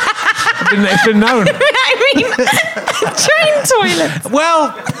 It's been known. Train toilet.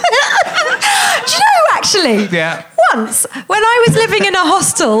 Well... Do you know, actually? Yeah. Once, when I was living in a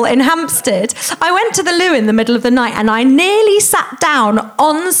hostel in Hampstead, I went to the loo in the middle of the night and I nearly sat down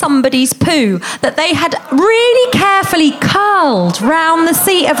on somebody's poo that they had really carefully curled round the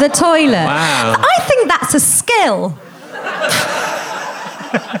seat of the toilet. Wow. I think that's a skill.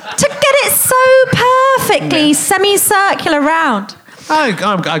 To get it so perfectly semicircular round. I'm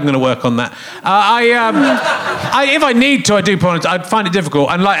going to work on that. If I need to, I do porn. I'd find it difficult.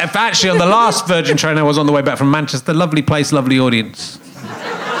 And actually, on the last Virgin train, I was on the way back from Manchester. Lovely place, lovely audience.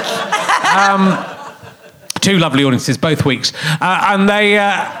 2 lovely audiences, both weeks. And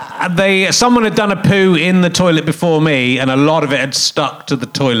someone had done a poo in the toilet before me, and a lot of it had stuck to the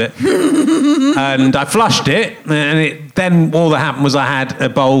toilet. And I flushed it, and then all that happened was I had a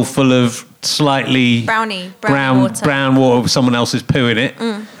bowl full of slightly brown water with someone else's poo in it.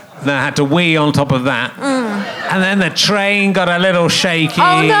 Then I had to wee on top of that. And then the train got a little shaky.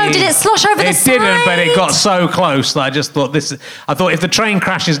 Oh no, did it slosh over the side? It didn't, but it got so close that I just thought I thought if the train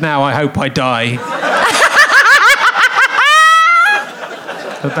crashes now, I hope I die.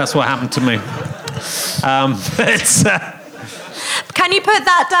 But that's what happened to me. Can you put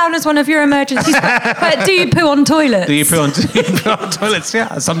that down as one of your emergencies? But do you poo on toilets? Do you poo on toilets?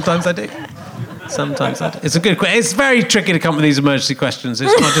 Yeah, sometimes I do. It's a good question. It's very tricky to come up with these emergency questions.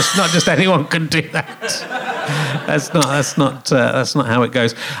 It's not just anyone can do that. That's not how it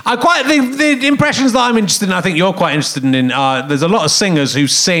goes. The impressions that I'm interested in, I think you're quite interested in. There's a lot of singers who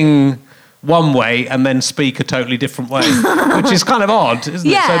sing one way and then speak a totally different way, which is kind of odd, isn't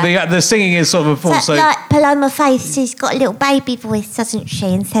it? So the singing is sort of a form. So like Paloma Faith, she's got a little baby voice, doesn't she,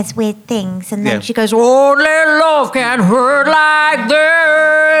 and says weird things, and then she goes, "Only love can hurt like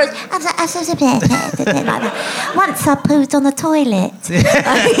this." Once I pooed on the toilet.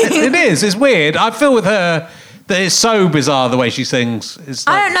 It is. It's weird. I feel with her that it's so bizarre the way she sings.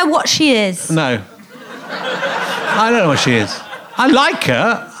 I don't know what she is. No, I don't know what she is. I like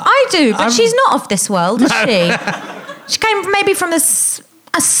her. I do, but she's not of this world, is she? She came maybe from a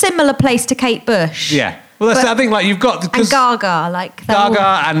similar place to Kate Bush. Yeah. Well, I think you've got... And Gaga,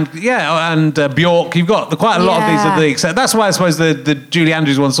 Gaga and Bjork. You've got quite a lot of these. That's why I suppose the Julie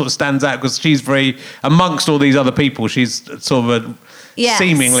Andrews one sort of stands out, because she's very... Amongst all these other people, she's sort of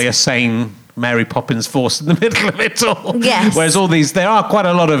seemingly a sane Mary Poppins force in the middle of it all. Yes. Whereas there are quite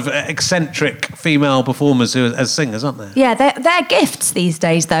a lot of eccentric female performers as singers, aren't there? Yeah, they're gifts these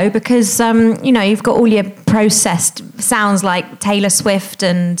days, though, because, you've got all your processed sounds like Taylor Swift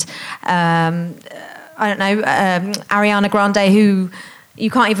and, Ariana Grande, who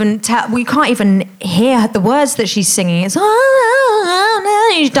you can't even tell, we can't even hear the words that she's singing. It's, you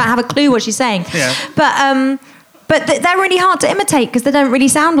don't have a clue what she's saying. Yeah. But they're really hard to imitate because they don't really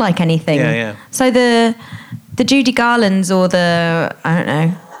sound like anything. Yeah. So the Judy Garlands or the, I don't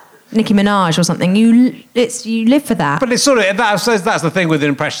know, Nicki Minaj or something, you live for that. But it's sort of, that's the thing with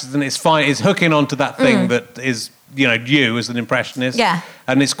impressions, and it's fine. It's hooking onto that thing that is, you as an impressionist. Yeah.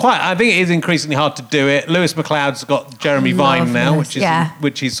 And it's I think it is increasingly hard to do it. Lewis MacLeod's got Jeremy Vine now, which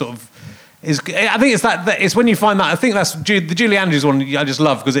is sort of... I think it's when you find that. I think that's the Julie Andrews one I just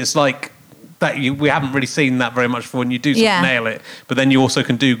love, because it's like we haven't really seen that very much before, and you do sort of nail it. But then you also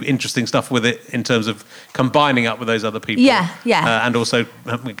can do interesting stuff with it in terms of combining up with those other people. And also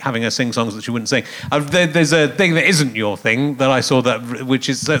having her sing songs that she wouldn't sing. There's a thing that isn't your thing that I saw which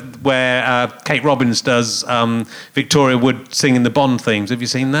is where Kate Robbins does Victoria Wood singing the Bond themes. Have you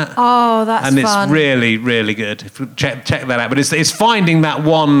seen that? Oh, that's fun. And it's really, really good. Check that out. But it's finding that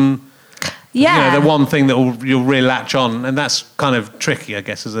one. Yeah, the one thing that you'll really latch on, and that's kind of tricky, I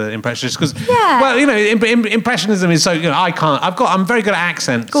guess, as an impressionist. Because, impressionism is so. I'm very good at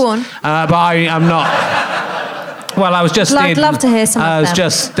accents. Go on. But I'm not. Well, I was just. I'd love to hear some. I was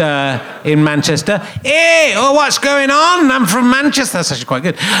just in Manchester. Hey, what's going on? I'm from Manchester. That's actually quite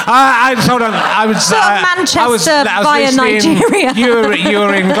good. I was Manchester via Nigeria. You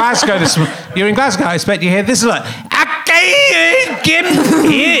were in Glasgow. You're in Glasgow. I expect you hear this is like.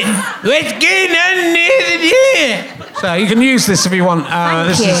 What's going on here? So you can use this if you want.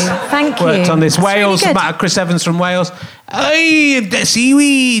 Thank you. Worked on this. That's Wales, really Chris Evans from Wales. Oh, the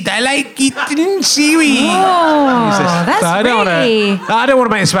seaweed. I like eating seaweed. Oh, that's I don't want to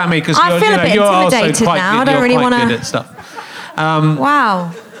make this about me because I feel a bit intimidated now. I don't really want to. Good at stuff.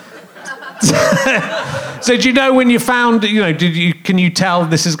 Wow. So do you know when you found, can you tell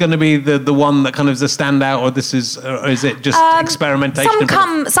this is going to be the one that kind of is a standout, or is it just experimentation?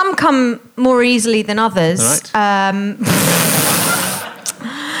 Some come more easily than others. All right.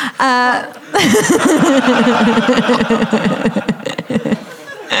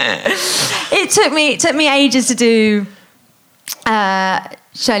 It took me ages to do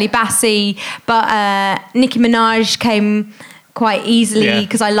Shirley Bassey, but Nicki Minaj came quite easily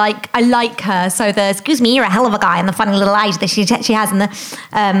because I like her. So the excuse me, you're a hell of a guy, and the funny little eyes that she has, and the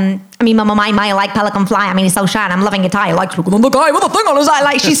mama, I like Pelican Fly. I mean, he's so shy, and I'm loving your tie. I like looking on the guy with the thing on his eye.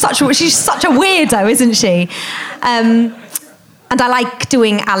 Like she's such a weirdo, isn't she? And I like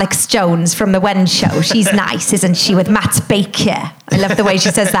doing Alex Jones from the Wen Show. She's nice, isn't she, with Matt Baker? I love the way she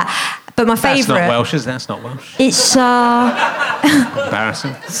says that. But my favourite... That's not Welsh, is that? That's not Welsh. It's...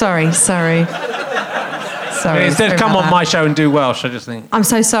 Embarrassing. Sorry. Instead, come on my show and do Welsh, I just think... I'm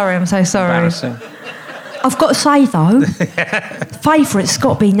so sorry. Embarrassing. I've got to say, though, favourite's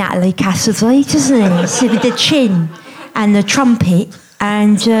got to be Natalie Cassidy, doesn't it? So with the chin and the trumpet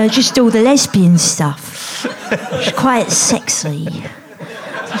and just all the lesbian stuff. She's quite sexy.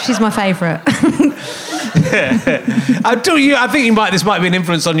 She's my favourite. I think this might be an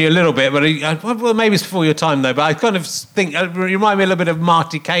influence on you a little bit, but maybe it's before your time though. But I kind of think you remind me a little bit of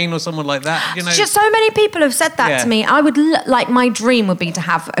Marty Kane or someone like that. Just so many people have said that to me. I would my dream would be to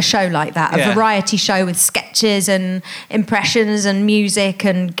have a show like that, a variety show with sketches and impressions and music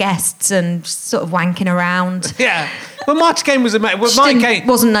and guests and sort of wanking around. Yeah. Well, Marty Kane was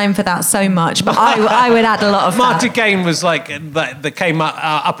wasn't known for that so much, but I would add a lot of Marty Kane was like that came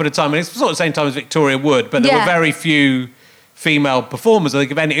up at a time, and it's sort of the same time as Victoria Wood, but there were very few female performers, I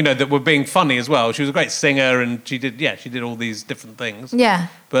think, of any, that were being funny as well. She was a great singer, and she did all these different things. Yeah.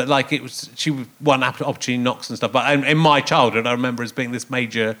 But she won Opportunity Knocks and stuff. But in my childhood, I remember as being this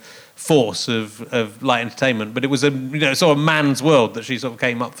major force of light entertainment. But it was a sort of man's world that she sort of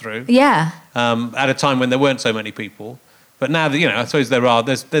came up through. Yeah. At a time when there weren't so many people. But now that I suppose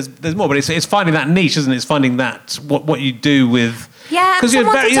there's more. But it's finding that niche, isn't it? It's finding that what you do with. Yeah, and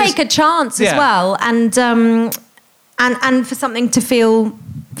someone to take a chance as well, and for something to feel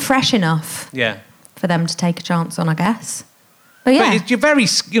fresh enough. Yeah. For them to take a chance on, I guess. But yeah, but you're very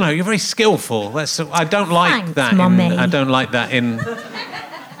skillful. I don't like that. I don't like that in.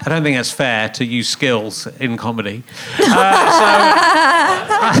 I don't think that's fair to use skills in comedy. It's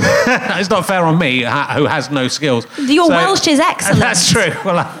not fair on me, who has no skills. Your Welsh is excellent. That's true.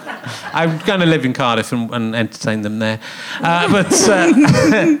 Well, I'm going to live in Cardiff and entertain them there. But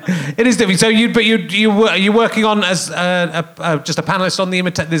it is different. So you're working on as just a panellist on the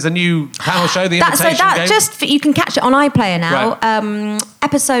there's a new panel show, the Imitation Game. You can catch it on iPlayer now. Right.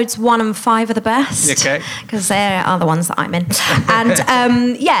 Episodes 1 and 5 are the best. Okay. Because they are the ones that I'm in. And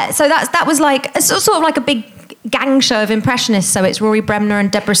so that was like sort of like a big gang show of impressionists. So it's Rory Bremner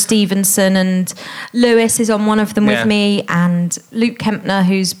and Deborah Stevenson, and Lewis is on one of them with me, and Luke Kempner,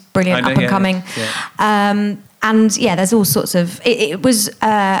 who's brilliant, up and coming. Yeah. And there's all sorts of... It was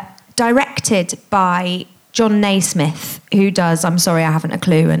directed by John Naismith, who does I'm Sorry I Haven't a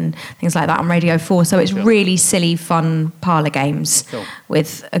Clue and things like that on Radio 4. So it's really silly, fun parlour games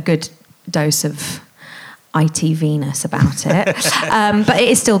with a good dose of ITV-ness about it. But it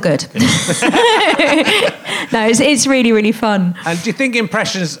is still good. No, it's really, really fun. And do you think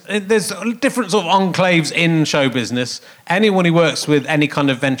impressions... There's different sort of enclaves in show business. Anyone who works with any kind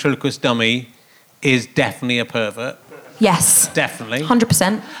of ventriloquist dummy is definitely a pervert. Yes. Definitely.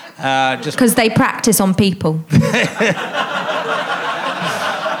 100%. Just because they practice on people.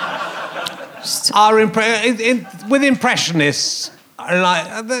 With impressionists,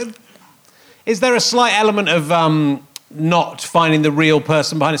 is there a slight element of not finding the real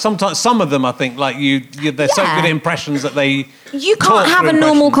person behind it? Sometimes, some of them, I think, like they're so good at impressions that they. You can't have a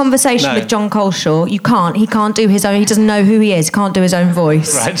normal conversation with John Coleshaw. You can't. He can't do his own. He doesn't know who he is. He can't do his own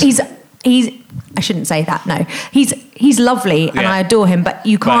voice. Right. He's. I shouldn't say that. No, he's lovely and I adore him. But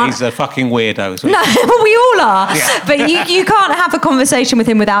you can't. But he's a fucking weirdo. No, well, we all are. Yeah. But you can't have a conversation with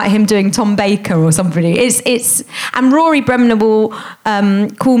him without him doing Tom Baker or somebody. It's and Rory Bremner will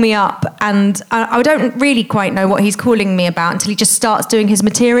call me up, and I don't really quite know what he's calling me about until he just starts doing his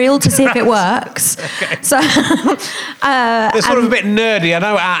material to see if it works. Okay. So they're sort of a bit nerdy. I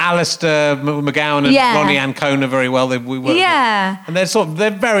know Alistair McGowan and Ronnie Ancona very well. We work with. And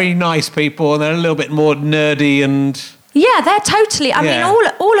they're very nice people, and they're a little bit more nerdy and. Yeah, they're totally. I mean,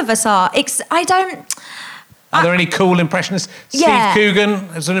 all of us are. Are there any cool impressionists? Steve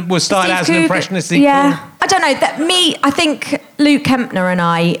Coogan was started as an impressionist. Yeah, cool? I don't know. I think Luke Kempner and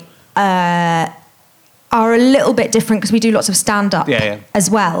I are a little bit different because we do lots of stand-up as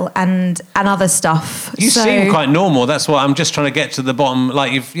well and other stuff. You seem quite normal. That's what I'm just trying to get to the bottom.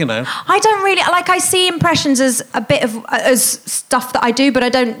 Like, I don't really I see impressions as a bit of as stuff that I do, but I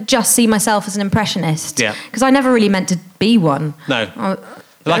don't just see myself as an impressionist. Yeah, because I never really meant to be one. No.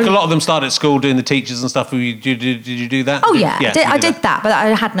 Like a lot of them started at school doing the teachers and stuff. Did you do that? Oh, yeah. I did that, but I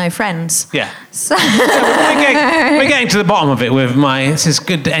had no friends. Yeah. So. We're getting to the bottom of it with this is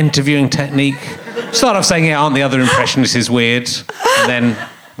good interviewing technique. Start off saying, aren't the other impressionists is weird? And then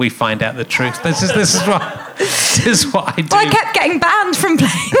we find out the truth. This is what I do. Well, I kept getting banned from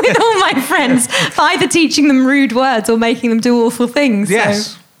playing with all my friends for either teaching them rude words or making them do awful things. Yes.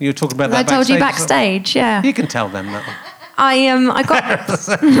 So. You were talking about that I told you backstage, yeah. You can tell them that. I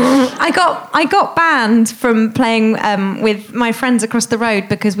got banned from playing with my friends across the road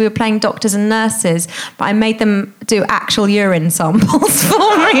because we were playing doctors and nurses, but I made them do actual urine samples for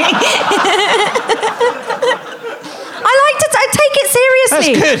me. I take it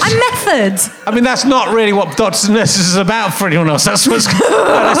seriously. That's good. I'm method. I mean, that's not really what doctors and nurses is about for anyone else. That's what's.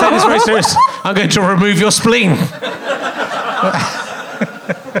 I say this very serious. I'm going to remove your spleen.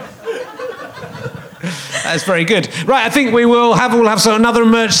 That's very good. Right, I think we'll have another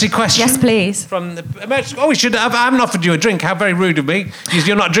emergency question. Yes, please. From the emergency. Oh, we should. I haven't offered you a drink. How very rude of me.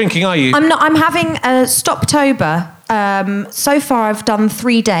 You're not drinking, are you? I'm not. I'm having a Stoptober. So far, I've done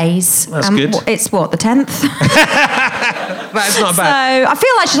 3 days. That's good. It's the 10th. That's not bad. So I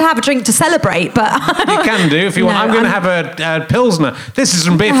feel I should have a drink to celebrate, but you can do if you want. I'm going to have a Pilsner. This is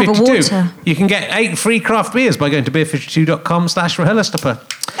from Beer 52. You can get 8 free craft beers by going to beer52.com/RHLStopper.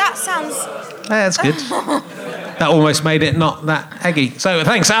 That sounds. Yeah, that's good. That almost made it not that eggy. So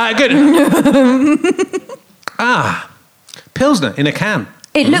thanks. Good. Pilsner in a can.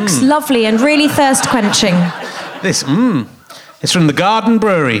 It looks lovely and really thirst quenching. This, it's from the Garden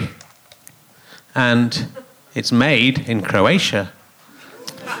Brewery. And it's made in Croatia.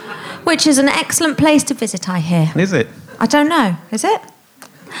 Which is an excellent place to visit, I hear. Is it? I don't know. Is it?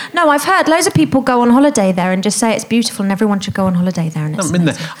 No, I've heard loads of people go on holiday there and just say it's beautiful and everyone should go on holiday there. And I've been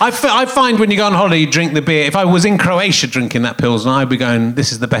there. I find when you go on holiday, you drink the beer. If I was in Croatia drinking that Pilsner, I'd be going,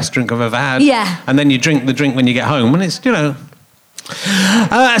 this is the best drink I've ever had. Yeah. And then you drink the drink when you get home and it's, But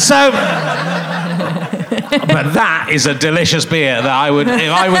that is a delicious beer that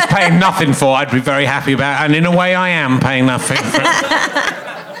if I was paying nothing for, I'd be very happy about. And in a way, I am paying nothing for it.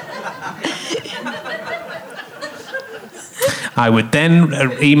 I would then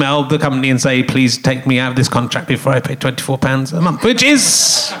email the company and say, please take me out of this contract before I pay £24 a month, which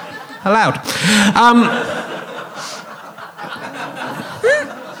is allowed.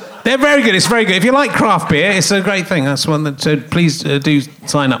 They're very good. It's very good. If you like craft beer, it's a great thing. That's one that. So please do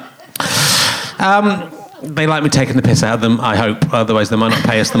sign up. They like me taking the piss out of them, I hope. Otherwise, they might not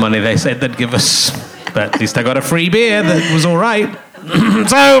pay us the money they said they'd give us. But at least I got a free beer that was all right.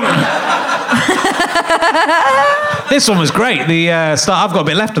 So this one was great. The I've got a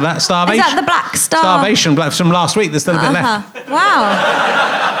bit left of that. Starvation. Is that the Black Star? Starvation from last week. There's still a bit left. Wow.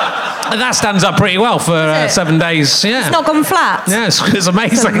 That stands up pretty well for 7 days. Yeah. It's not gone flat. Yeah, it's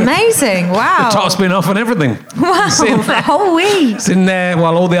amazing. It's amazing. Wow. The top's been off and everything. Wow. For a whole week. It's in there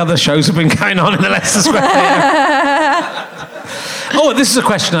while all the other shows have been going on in the Leicester Square. Oh, this is a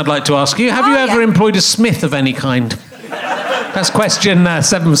question I'd like to ask you. Have you ever employed a smith of any kind? That's question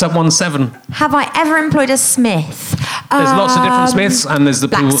 717. Have I ever employed a smith? There's lots of different smiths, and there's the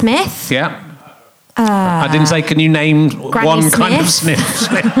blacksmith. Yeah. I didn't say, can you name one kind of Smith?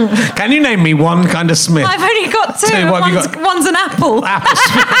 Can you name me one kind of Smith? I've only got two. One's an apple. Apple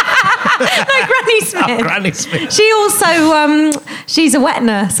Smith. No, Granny Smith. Oh, Granny Smith. She also, she's a wet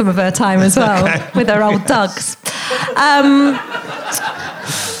nurse some of her time as well, with her old dogs.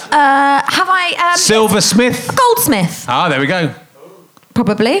 Have I... Silver Smith? Goldsmith. Ah, there we go.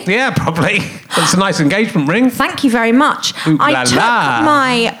 Probably. Yeah, probably. It's a nice engagement ring. Thank you very much. I took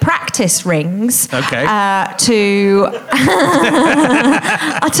my practice rings to...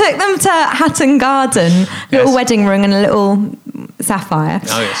 I took them to Hatton Garden, little wedding ring and a little sapphire.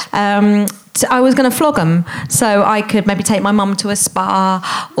 Oh, yes. I was going to flog them so I could maybe take my mum to a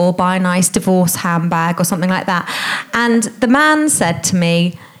spa or buy a nice divorce handbag or something like that. And the man said to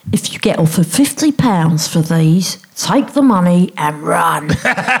me, if you get offered £50 for these, take the money and run.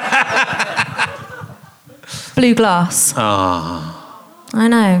 Blue glass. Ah. I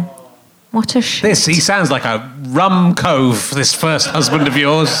know. What a shit. He sounds like a rum cove, this first husband of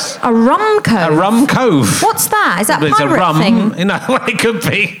yours. A rum cove? A rum cove. What's that? Is that a pirate rum thing? You know, well, it could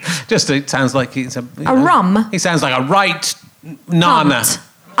be. Just, it sounds like he's a rum? He sounds like a right nana. Cunt.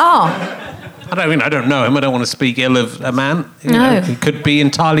 Oh. I don't know him. I don't want to speak ill of a man. You know, it could be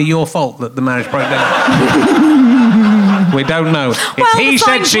entirely your fault that the marriage broke down. We don't know. It's he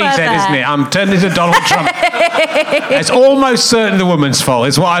said, she said, isn't it? I'm turning to Donald Trump. It's almost certainly the woman's fault,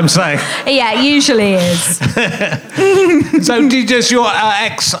 is what I'm saying. Yeah, it usually is. So does your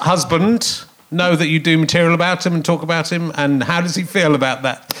ex-husband know that you do material about him and talk about him? And how does he feel about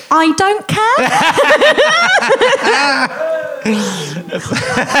that? I don't care.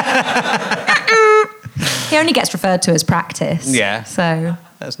 He only gets referred to as practice. Yeah. So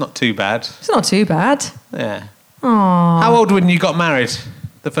that's not too bad. It's not too bad. Yeah. Aww. How old were you got married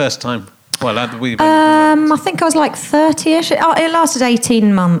the first time? Well, I think I was like 30-ish. It lasted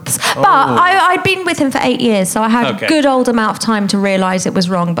 18 months. But I'd been with him for 8 years, so I had a good old amount of time to realise it was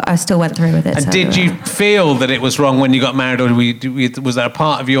wrong, but I still went through with it. And did you feel that it was wrong when you got married, or was there a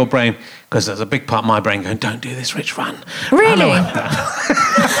part of your brain, because there's a big part of my brain going, don't do this, Rich, run. Really?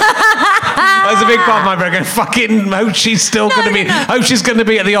 There's a big part of my brain going, fucking hope she's still going to be, hope she's going to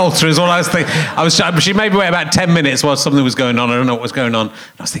be at the altar is all I was thinking. She made me wait about 10 minutes while something was going on. I don't know what was going on. And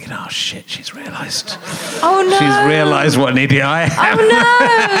I was thinking, oh shit, she's realised. Oh no. She's realised what an idiot I am. Oh no.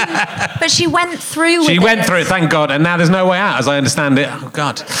 But she went through with it. She went through it, thank God. And now there's no way out, as I understand it. Oh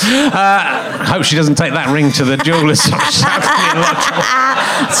God. Hope she doesn't take that ring to the jeweller's.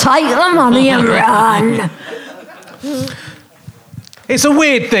 Take the money and run. It's a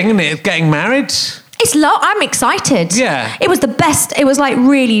weird thing, isn't it, getting married? I'm excited. Yeah. It was the best. It was like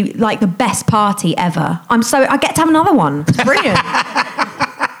really like the best party ever. I get to have another one. It's brilliant.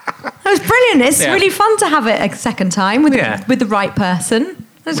 It was brilliant. It's really fun to have it a second time with the right person.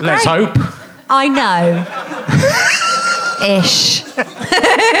 It was great. Let's hope. I know. Ish.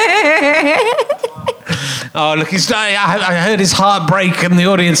 Oh, look, I heard his heart break in the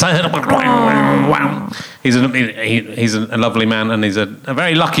audience. I heard wow. He's a lovely man, and he's a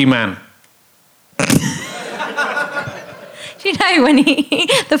very lucky man. Do you know when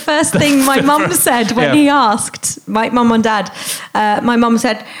the first thing my mum said when he asked, my mum and dad, my mum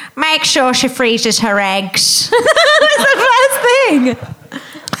said, make sure she freezes her eggs. That was the first thing.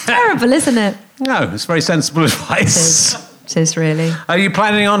 Terrible, isn't it? No, it's very sensible advice. It is really. Are you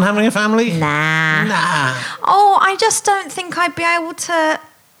planning on having a family? Nah. Oh, I just don't think I'd be able to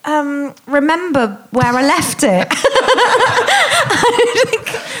remember where I left it.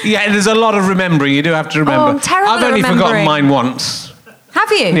 Yeah, there's a lot of remembering. You do have to remember. Oh, I'm terrible I've only forgotten mine once.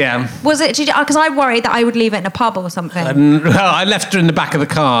 Have you? Yeah. Was it? Because I worried that I would leave it in a pub or something. Well, I left her in the back of the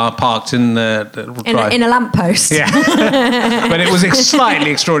car, parked in the drive. In a lamppost. Yeah. But it was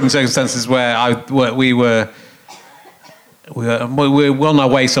slightly extraordinary circumstances where we were on our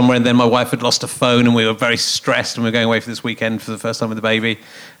way somewhere, and then my wife had lost her phone, and we were very stressed, and we were going away for this weekend for the first time with the baby,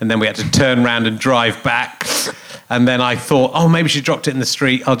 and then we had to turn around and drive back, and then I thought, oh, maybe she dropped it in the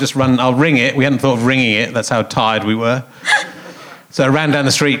street. I'll ring it. We hadn't thought of ringing it. That's how tired we were. So I ran down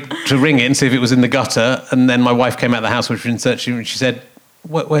the street to ring it and see if it was in the gutter, and then my wife came out of the house, which was in search, and she said,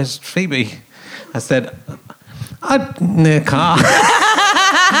 where's Phoebe? I said, I'm in the car.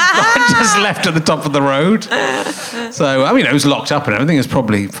 I just left at the top of the road. So, I mean, it was locked up and everything. It was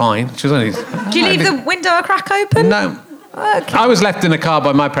probably fine. She was only... Did you leave the window a crack open? No. Okay. I was left in a car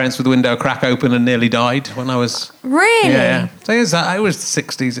by my parents with the window a crack open and nearly died when I was... Really? Yeah. So I was the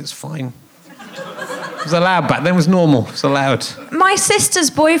 60s. It's fine. It was allowed back then. It was normal. It was allowed. My sister's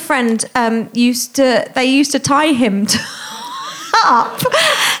boyfriend used to tie him up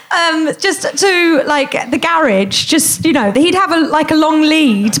just to like the garage, just he'd have a long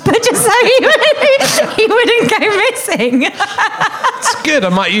lead, but just so he wouldn't go missing. It's good. I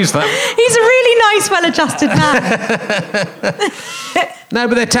might use that. He's a really nice, well-adjusted man. No,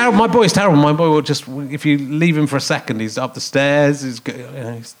 but they're terrible. My boy's terrible. My boy will just, if you leave him for a second, he's up the stairs. He's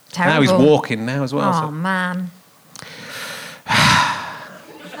terrible. Now he's walking now as well. Oh man.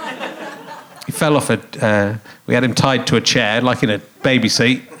 He fell off we had him tied to a chair, like in a baby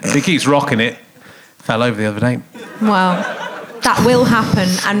seat. He keeps rocking it. Fell over the other day. Well, that will happen,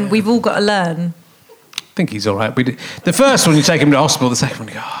 and we've all got to learn. I think he's all right. The first one, you take him to hospital. The second one,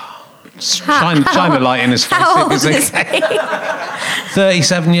 you go, shine the light in his face. How old is he?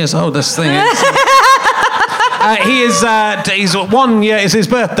 37 years old, this thing is. He's 1 year. It's his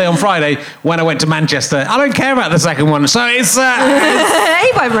birthday on Friday when I went to Manchester. I don't care about the second one, so it's. He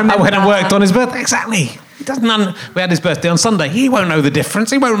won't remember. I went and worked on his birthday. Exactly. He doesn't. We had his birthday on Sunday. He won't know the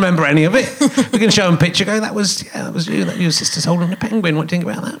difference. He won't remember any of it. We can show him a picture. Go, that was you. Your sister's holding a penguin. What do you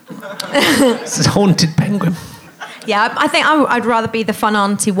think about that? It's a haunted penguin. Yeah, I think I'd rather be the fun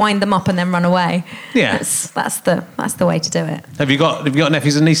auntie, wind them up and then run away. Yeah, that's the way to do it. Have you got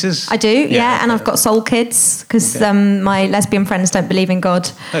nephews and nieces? I do, yeah, and I've got soul kids because my lesbian friends don't believe in God.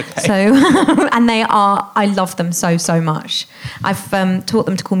 Okay. So, and I love them so much. I've taught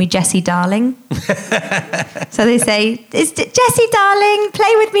them to call me Jessie darling. So they say, Jessie darling,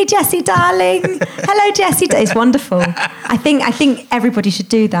 play with me, Jessie darling. Hello, Jessie. It's wonderful. I think everybody should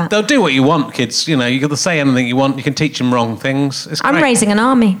do that. They'll do what you want, kids. You got to say anything you want. You can teach them wrong things. It's great. I'm raising an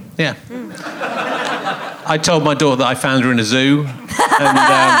army. Yeah. I told my daughter that I found her in a zoo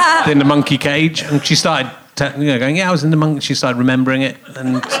and in the monkey cage, and she started going, yeah, I was in the monkey. She started remembering it,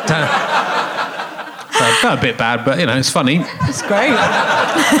 and so I felt a bit bad, but it's funny. It's great.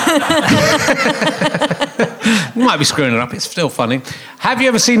 You might be screwing it up. It's still funny. Have you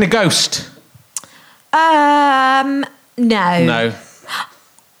ever seen a ghost? No. No.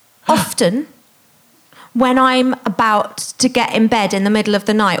 Often. When I'm about to get in bed in the middle of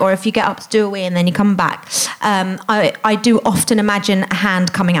the night, or if you get up to do a wee and then you come back, I do often imagine a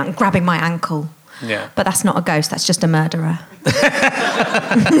hand coming out and grabbing my ankle. Yeah. But that's not a ghost, that's just a murderer.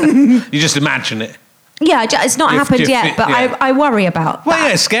 You just imagine it. Yeah, it's not happened yet, but yeah. I worry about that. Well,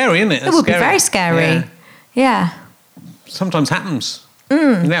 yeah, it's scary, isn't it? It would be very scary. Yeah. Sometimes happens.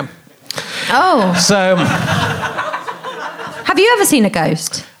 Yeah. Oh. So... Have you ever seen a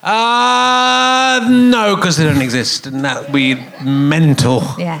ghost? No, because they don't exist, and that would be mental.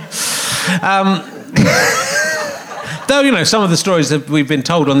 Yeah. Though, some of the stories that we've been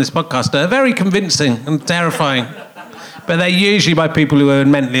told on this podcast are very convincing and terrifying, but they're usually by people who are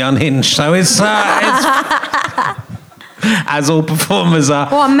mentally unhinged, so it's as all performers are.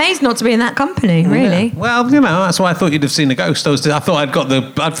 Well, I'm amazed not to be in that company, really. Yeah. Well, that's why I thought you'd have seen a ghost. I thought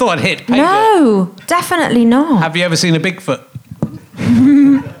I'd hit paper. No, definitely not. Have you ever seen a Bigfoot?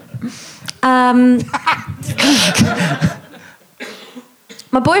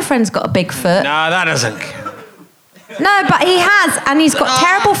 My boyfriend's got a Bigfoot. No, that doesn't. No, but he has, and he's got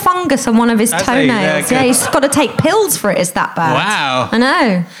terrible fungus on one of his toenails. Yeah, he's got to take pills for it. It's that bad. Wow. I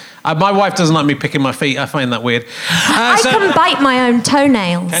know. My wife doesn't like me picking my feet. I find that weird. I can bite my own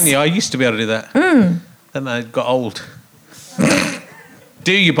toenails. Can you? I used to be able to do that. Then I got old.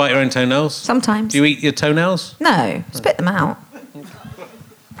 Do you bite your own toenails? Sometimes. Do you eat your toenails? No, spit them out.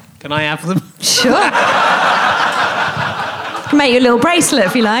 Can I have them? Sure. Can make you a little bracelet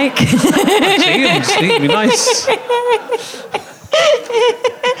if you like. See, it'd be nice.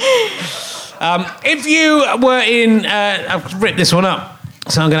 If you were in... I've ripped this one up,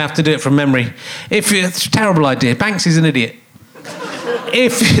 so I'm going to have to do it from memory. It's a terrible idea. Banksy's an idiot.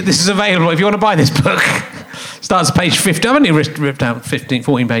 If this is available, if you want to buy this book... Starts at page 50. I've only ripped out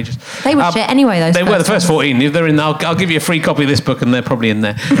 14 pages. They were shit anyway, those They were the first 14. If they're in, I'll give you a free copy of this book, and they're probably in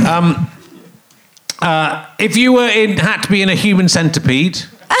there. If you had to be in a human centipede,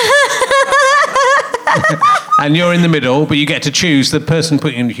 and you're in the middle, but you get to choose, the person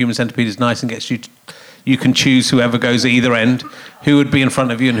putting you in the human centipede is nice and gets you... You can choose whoever goes at either end, who would be in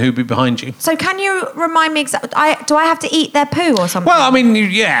front of you and who would be behind you. So can you remind me exactly... Do I have to eat their poo or something?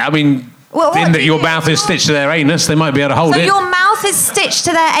 Well, in that your mouth is stitched to their anus, they might be able to hold it. So your mouth is stitched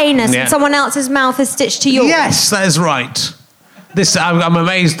to their anus and someone else's mouth is stitched to yours? Yes, that is right. I'm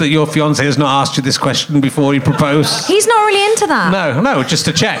amazed that your fiancé has not asked you this question before you propose. He's not really into that. No, just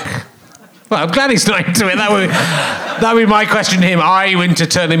to check. Well, I'm glad he's not into it. That would be my question to him. Are you into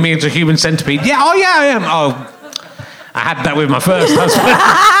turning me into a human centipede? Yeah, I am. Oh, I had that with my first husband.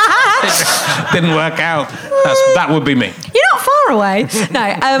 It didn't work out. That would be me. You're not far far away.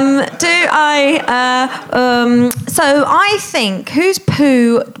 No. So I think, whose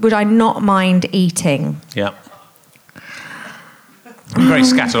poo would I not mind eating? Yeah. I'm very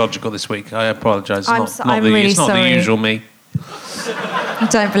scatological this week. I apologise. I'm really it's not sorry. the usual me. I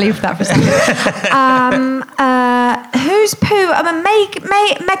don't believe that for a second. Whose poo?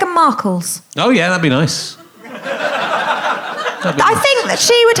 Meghan Markle's. Oh, yeah, that'd be nice. I think that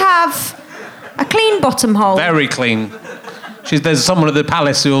she would have a clean bottom hole. Very clean. There's someone at the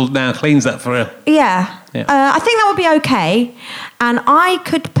palace who now cleans that for her. Yeah. I think that would be okay. And I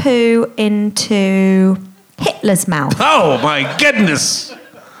could poo into Hitler's mouth. Oh, my goodness.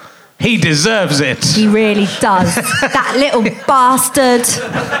 He deserves it. He really does. That little bastard.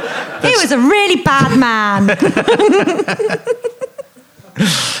 He was a really bad man.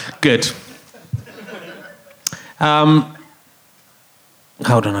 Good.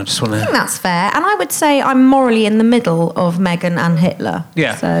 Hold on, I just want to... I think that's fair. And I would say I'm morally in the middle of Meghan and Hitler.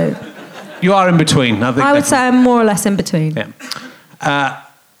 Yeah. So you are in between, I think. I would say I'm more or less in between. Yeah.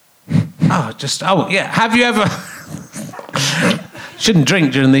 Have you ever... Shouldn't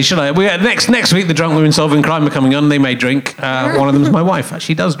drink during these, should I? Next week, the Drunk Women Solving Crime are coming on. They may drink. One of them's my wife.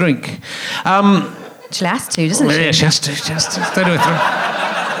 She does drink. She has to, doesn't she? Yeah, she has to. Don't do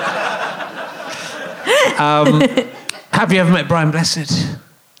it. Have you ever met Brian Blessed?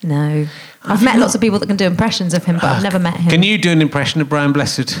 No. I've met lots of people that can do impressions of him, but I've never met him. Can you do an impression of Brian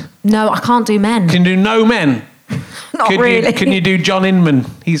Blessed? No, I can't do men. Can you do no men? Not really. Can you do John Inman?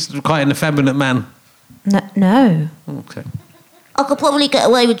 He's quite an effeminate man. No. Okay. I could probably get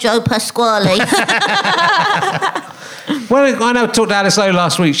away with Joe Pasquale. Well, I know I talked to Alice Lowe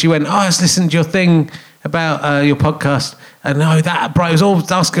last week. She went, I was listening to your thing about your podcast, and Brian was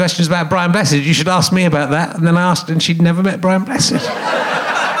always asking questions about Brian Blessed. You should ask me about that. And then I asked, and she'd never met Brian Blessed.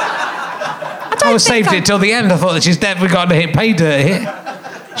 I saved it till the end. I thought that she's definitely got to hit pay dirt here.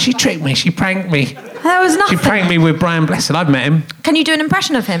 She tricked me. She pranked me. There was nothing. She pranked me with Brian Blessed. I've met him. Can you do an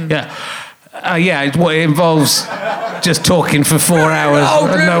impression of him? Yeah. It involves just talking for 4 hours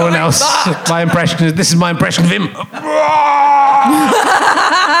and no one else. This is my impression of him.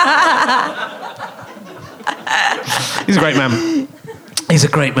 He's a great man. He's a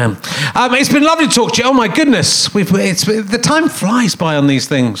great man. It's been lovely to talk to you. Oh my goodness, the time flies by on these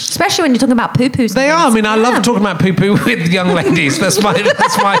things. Especially when you're talking about poo-poos. They are. I mean, I love talking about poo-poo with young ladies. That's what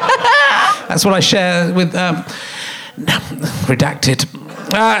I share with redacted.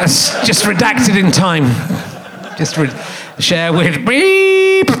 It's just redacted in time. Just share with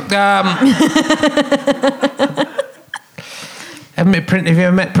beep. Have you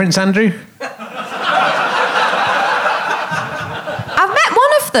ever met Prince Andrew? I've met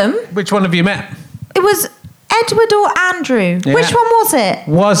one of them. Which one have you met? It was Edward or Andrew. Yeah. Which one was it?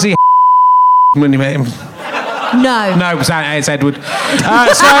 Was he when you met him? No. No, it's Edward.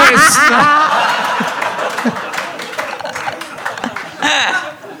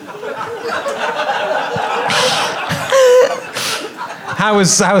 How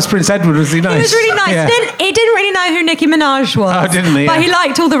was Prince Edward? Was he nice? He was really nice. Yeah. He didn't really know who Nicki Minaj was. Oh, didn't he? But he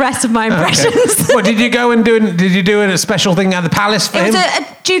liked all the rest of my impressions. Okay. What did you go and do? Did you do a special thing at the palace for him? It was a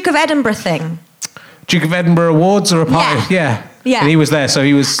Duke of Edinburgh thing. Duke of Edinburgh Awards or a party? Yeah. Yeah. And he was there, so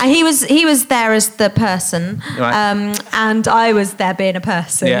he was... And he was there as the person, right. And I was there being a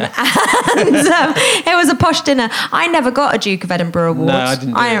person. Yeah. And it was a posh dinner. I never got a Duke of Edinburgh award. No, I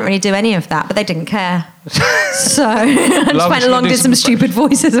didn't. I didn't really do any of that, but they didn't care. So I just went along, did some stupid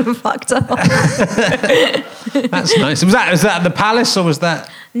voices and fucked up. That's nice. Was that at the palace or was that...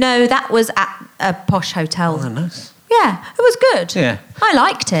 No, that was at a posh hotel. Oh, nice. Yeah, it was good. Yeah. I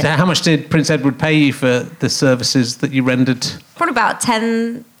liked it. So how much did Prince Edward pay you for the services that you rendered? Probably about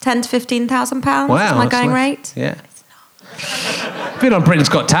 £10,000 to £15,000. Wow, was my going rate. Yeah. Been on Britain's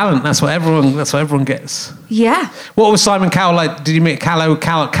Got Talent. That's what everyone gets. Yeah. What was Simon Cowell like? Did you meet Callow?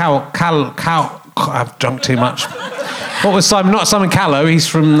 I've drunk too much. What was Simon? Not Simon Callow. He's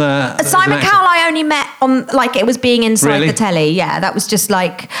from the... Simon Cowell I only met on, like, it was being inside really? the telly. Yeah, that was just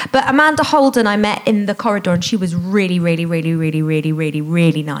like... But Amanda Holden I met in the corridor and she was really, really, really, really, really, really,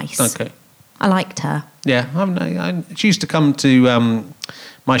 really nice. Okay. I liked her. Yeah. She used to come to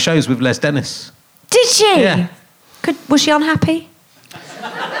my shows with Les Dennis. Did she? Yeah. Was she unhappy?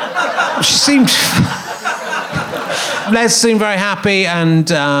 She seemed... Les seemed very happy and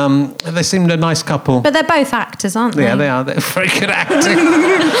they seemed a nice couple. But they're both actors, aren't they? Yeah, they are. They're very good acting.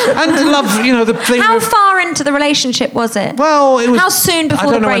 And love, the thing. How far into the relationship was it? Well, it was... How soon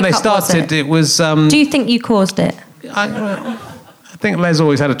before the breakup was it? I don't know when they started. It was... Do you think you caused it? I think Les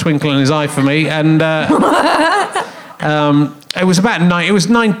always had a twinkle in his eye for me, and it was about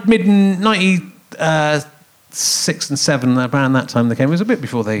mid-90... 6 and 7, around that time they came. It was a bit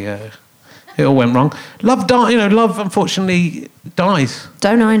before they... it all went wrong. Love, love unfortunately dies.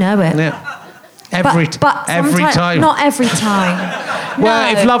 Don't I know it? Yeah. Every time. Not every time.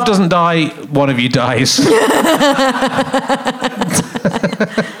 Well, if love doesn't die, one of you dies.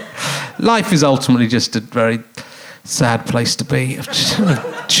 Life is ultimately just a very sad place to be. I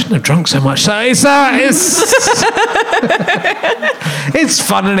shouldn't have drunk so much. So it's it's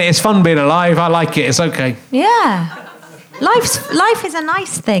fun, isn't it? It's fun being alive. I like it. It's okay. Yeah. Life is a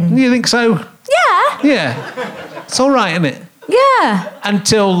nice thing. You think so? Yeah. Yeah. It's all right, isn't it? Yeah.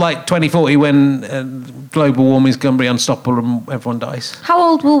 Until like 2040, when global warming's going to be unstoppable and everyone dies. How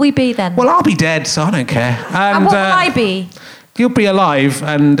old will we be then? Well, I'll be dead, so I don't care. And what will I be? You'll be alive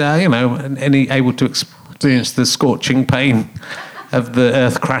and, able to experience the scorching pain of the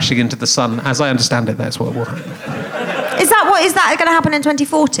Earth crashing into the sun. As I understand it, that's what will happen. Is that going to happen in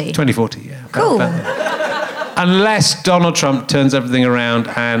 2040? 2040, yeah. Cool. Unless Donald Trump turns everything around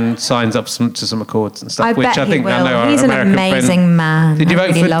and signs up to some accords and stuff, I think will. I know our He's American an amazing friend. man. Did you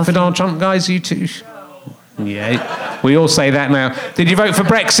vote really for Donald Trump, guys? You too? Yeah, we all say that now. Did you vote for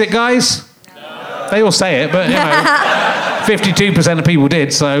Brexit, guys? No. They all say it, but 52% of people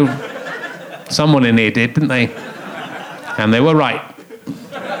did, so someone in here did, didn't they? And they were right.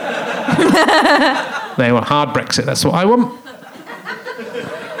 They were hard Brexit. That's what I want.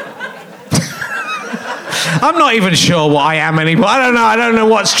 I'm not even sure what I am anymore. I don't know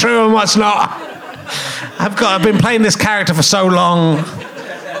what's true and what's not. I've been playing this character for so long.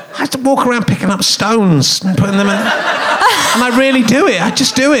 I have to walk around picking up stones and putting them in. And I really do it. I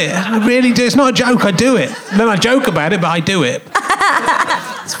just do it. I really do. It's not a joke. I do it. Then I joke about it, but I do it.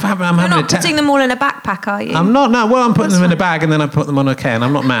 You're not putting them all in a backpack, are you? I'm not. No. Well, I'm putting them in a bag and then I put them on a can.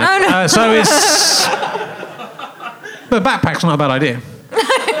 I'm not mad. Oh, no. So it's. But a backpack's not a bad idea.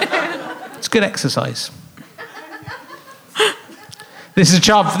 It's good exercise. This is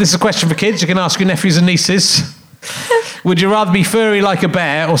a question for kids. You can ask your nephews and nieces. Would you rather be furry like a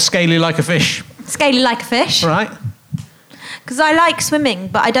bear or scaly like a fish? Scaly like a fish. Right. Because I like swimming,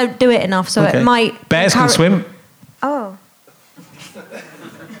 but I don't do it enough, so it might... Bears can swim. Oh.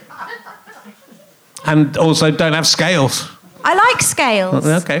 And also don't have scales. I like scales.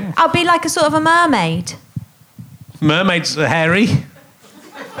 Okay. I'll be like a sort of a mermaid. Mermaids are hairy.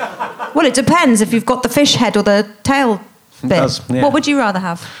 Well, it depends if you've got the fish head or the tail bit. Does, yeah. What would you rather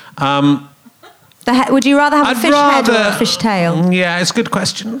have? Would you rather have a fish head or a fish tail? Yeah, it's a good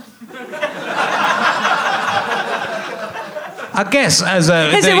question. I guess as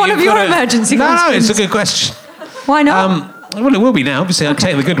a... Is it one of your emergency questions? No, it's a good question. Why not? Well, it will be now. Obviously, I'd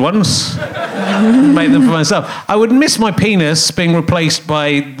take the good ones. Make them for myself. I would miss my penis being replaced by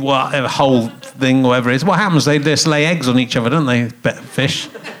a whole thing, whatever it is. What happens? They just lay eggs on each other, don't they? Fish.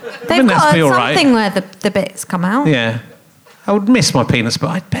 They've got something where the bits come out. Yeah. I would miss my penis, but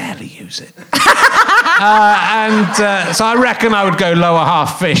I'd barely use it. So I reckon I would go lower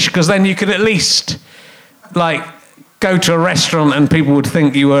half fish, because then you could at least, go to a restaurant and people would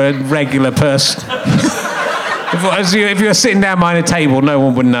think you were a regular person. If you were sitting down behind a table, no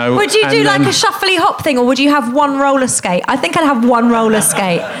one would know. Would you do a shuffly hop thing, or would you have one roller skate? I think I'd have one roller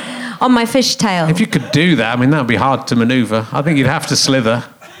skate on my fishtail. If you could do that, that would be hard to manoeuvre. I think you'd have to slither.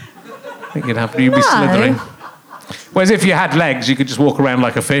 I think you'd be slithering. Whereas if you had legs, you could just walk around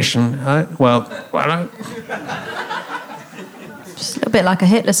like a fish and, Just a little bit like a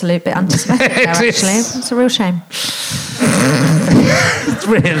Hitler salute, bit anti-Semitic there, actually. It's a real shame.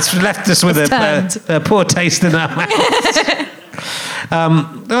 It's left us with a poor taste in our mouths.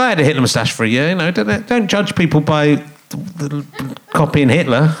 I had a Hitler moustache for a year. Don't judge people by copying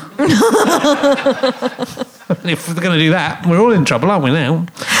Hitler. If we're going to do that, we're all in trouble, aren't we now?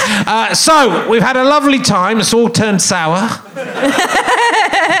 So, we've had a lovely time. It's all turned sour.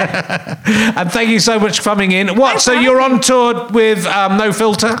 And thank you so much for coming in. So you're on tour with No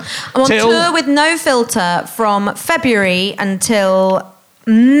Filter? I'm on tour with No Filter from February until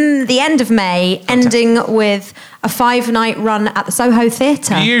the end of May, ending with a 5-night run at the Soho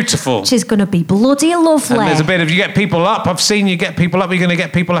Theatre. Beautiful. Which is going to be bloody lovely. And there's a bit of, you get people up. I've seen you get people up. Are you going to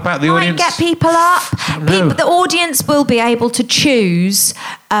get people up out of the audience? Get people up. The audience will be able to choose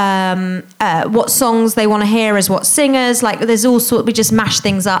what songs they want to hear as what singers. There's all sorts. We just mash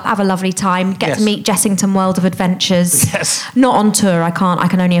things up, have a lovely time, get to meet Jessington World of Adventures. Yes. Not on tour. I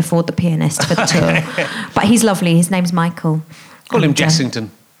can only afford the pianist for the tour. But he's lovely. His name's Michael. Call him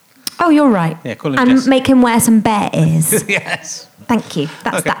Jessington. Oh, you're right. Yeah, call him and Jess. make him wear some bear ears. Yes. Thank you.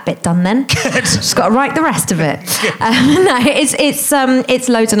 That's that bit done then. Good. Just got to write the rest of it. No, it's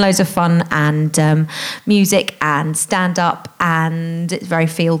loads and loads of fun and music and stand up, and it's very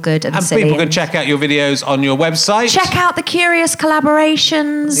feel good and silly. People can check out your videos on your website. Check out the Curious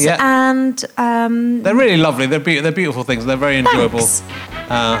collaborations and they're really lovely. They're beautiful things. They're very enjoyable.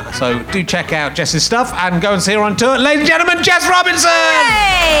 Thanks. So do check out Jess's stuff and go and see her on tour. Ladies and gentlemen, Jess Robinson!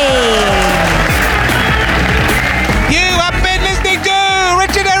 Hey! You have been listening to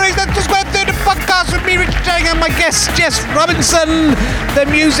Richard Herring's Let's Just Go Through the Podcast with me, Richard Herring, and my guest, Jess Robinson. The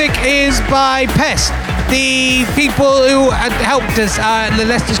music is by Pest. The people who had helped us, the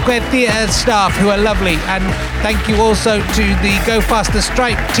Leicester Square Theatre staff, who are lovely. And thank you also to the Go Faster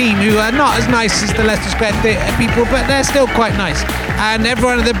Stripe team, who are not as nice as the Leicester Square Theatre people, but they're still quite nice. And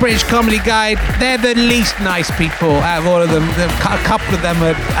everyone at the British Comedy Guide, they're the least nice people out of all of them. A couple of them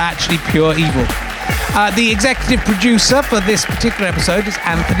are actually pure evil. The executive producer for this particular episode is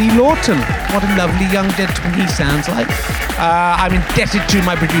Anthony Lawton. What a lovely young gentleman he sounds like. I'm indebted to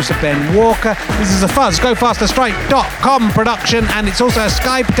my producer Ben Walker. This is a Fuzz GoFasterStripe.com production, and it's also a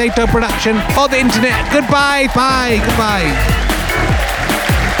Sky Potato production on the internet. Goodbye, bye, goodbye.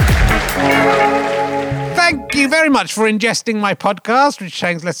 Thank you very much for ingesting my podcast, Richard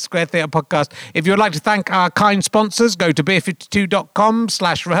Herring's Leicester Square Theatre podcast. If you would like to thank our kind sponsors, go to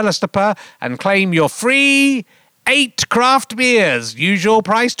beer52.com/RHLSTP and claim your free 8 craft beers. Usual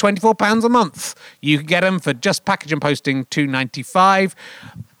price, £24 a month. You can get them for just package and posting, $2.95.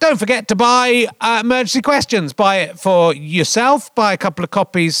 Don't forget to buy Emergency Questions. Buy it for yourself. Buy a couple of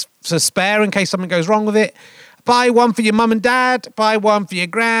copies to spare in case something goes wrong with it. Buy one for your mum and dad. Buy one for your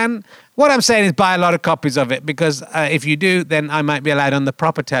gran. What I'm saying is buy a lot of copies of it, because if you do, then I might be allowed on the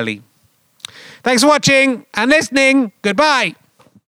proper telly. Thanks for watching and listening. Goodbye.